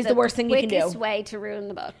Instagram is the worst thing you can do. Quickest way to ruin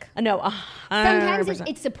the book. No, sometimes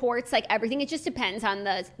it supports like everything. It just depends on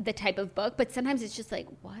the type of book, but sometimes it's just like,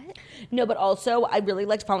 what? No, but also I really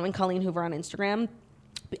liked following Colleen Hoover on Instagram.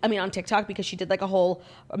 I mean, on TikTok, because she did like a whole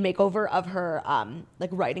makeover of her like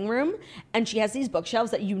writing room, and she has these bookshelves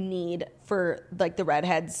that you need for like the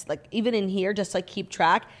Redheads, like even in here, just like keep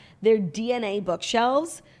track. They're DNA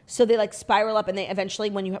bookshelves, so they like spiral up, and they eventually,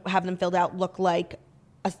 when you have them filled out, look like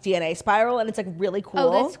a DNA spiral, and it's like really cool.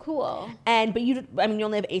 Oh, that's cool. But you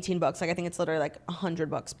only have 18 books. Like I think it's literally like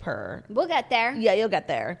 100 books per. We'll get there. Yeah, you'll get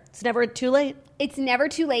there. It's never too late. It's never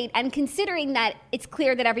too late. And considering that it's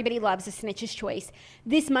clear that everybody loves a Snitch's Choice,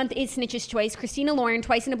 this month is Snitch's Choice. Christina Lauren,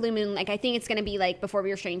 Twice in a Blue Moon. Like, I think it's going to be like Before We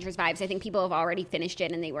Were Strangers vibes. I think people have already finished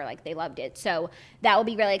it and they were like, they loved it. So that will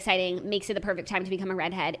be really exciting. Makes it the perfect time to become a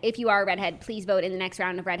redhead. If you are a redhead, please vote in the next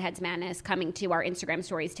round of Redheads Madness coming to our Instagram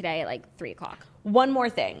stories today at like 3 o'clock. One more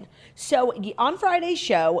thing. So on Friday's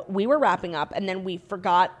show, we were wrapping up and then we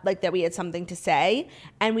forgot like that we had something to say.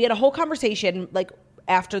 And we had a whole conversation like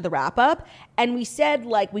after the wrap up. And we said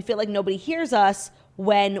like, we feel like nobody hears us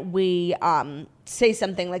when we say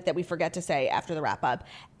something like that we forget to say after the wrap up.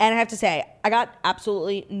 And I have to say, I got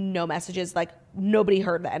absolutely no messages. Like nobody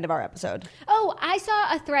heard the end of our episode. Oh, I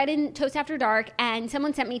saw a thread in Toast After Dark and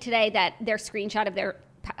someone sent me today that their screenshot of their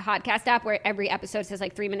podcast app where every episode says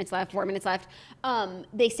like 3 minutes left, 4 minutes left.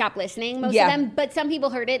 They stopped listening, most of them, but some people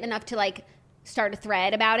heard it enough to like start a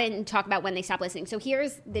thread about it and talk about when they stop listening. So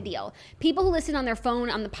here's the deal. People who listen on their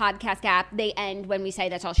phone on the podcast app, they end when we say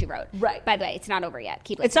that's all she wrote. Right. By the way, it's not over yet.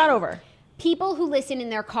 Keep listening. It's not over. People who listen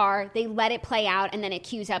in their car, they let it play out and then it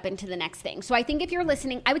queues up into the next thing. So I think if you're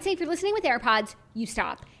listening, I would say if you're listening with AirPods, you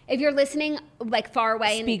stop. If you're listening like far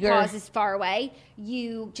away and the pause is far away,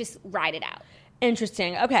 you just ride it out.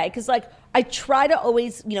 Interesting. Okay. Because, like, I try to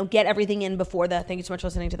always, get everything in before the thank you so much for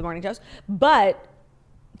listening to the Morning Toast. But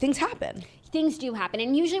things happen. Things do happen.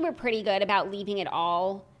 And usually we're pretty good about leaving it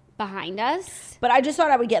all behind us. But I just thought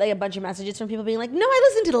I would get, like, a bunch of messages from people being like, no, I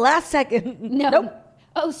listened to the last second. No. Nope.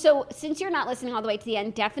 Oh, so since you're not listening all the way to the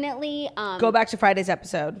end, definitely go back to Friday's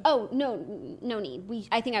episode. Oh, no need.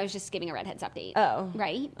 I think I was just giving a Redheads update. Oh.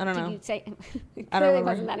 Right? I don't know. Did you say? It I don't clearly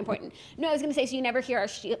remember. wasn't that important. No, I was going to say, so you never hear our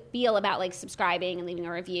spiel about like subscribing and leaving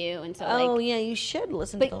a review. And so Oh, yeah, you should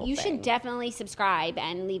listen to the whole But you thing. should definitely subscribe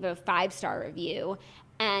and leave a 5-star review.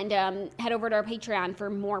 And head over to our Patreon for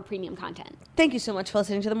more premium content. Thank you so much for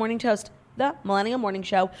listening to the Morning Toast, the Millennial Morning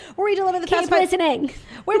Show, where we deliver the Keep listening.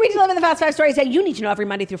 Where we deliver the fast 5 stories that you need to know every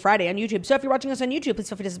Monday through Friday on YouTube. So if you're watching us on YouTube, please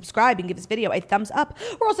feel free to subscribe and give this video a thumbs up.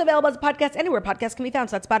 We're also available as a podcast anywhere podcasts can be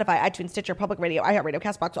found. So that's Spotify, iTunes, Stitcher, Public Radio, iHeartRadio,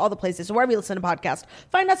 CastBox, all the places. So wherever you listen to podcasts,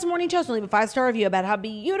 find us the Morning Toast and leave a 5-star review about how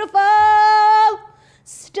beautiful,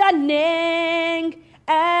 stunning,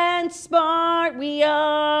 and smart we are.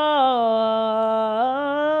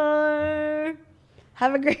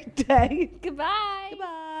 Have a great day. Goodbye.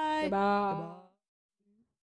 Goodbye. Goodbye.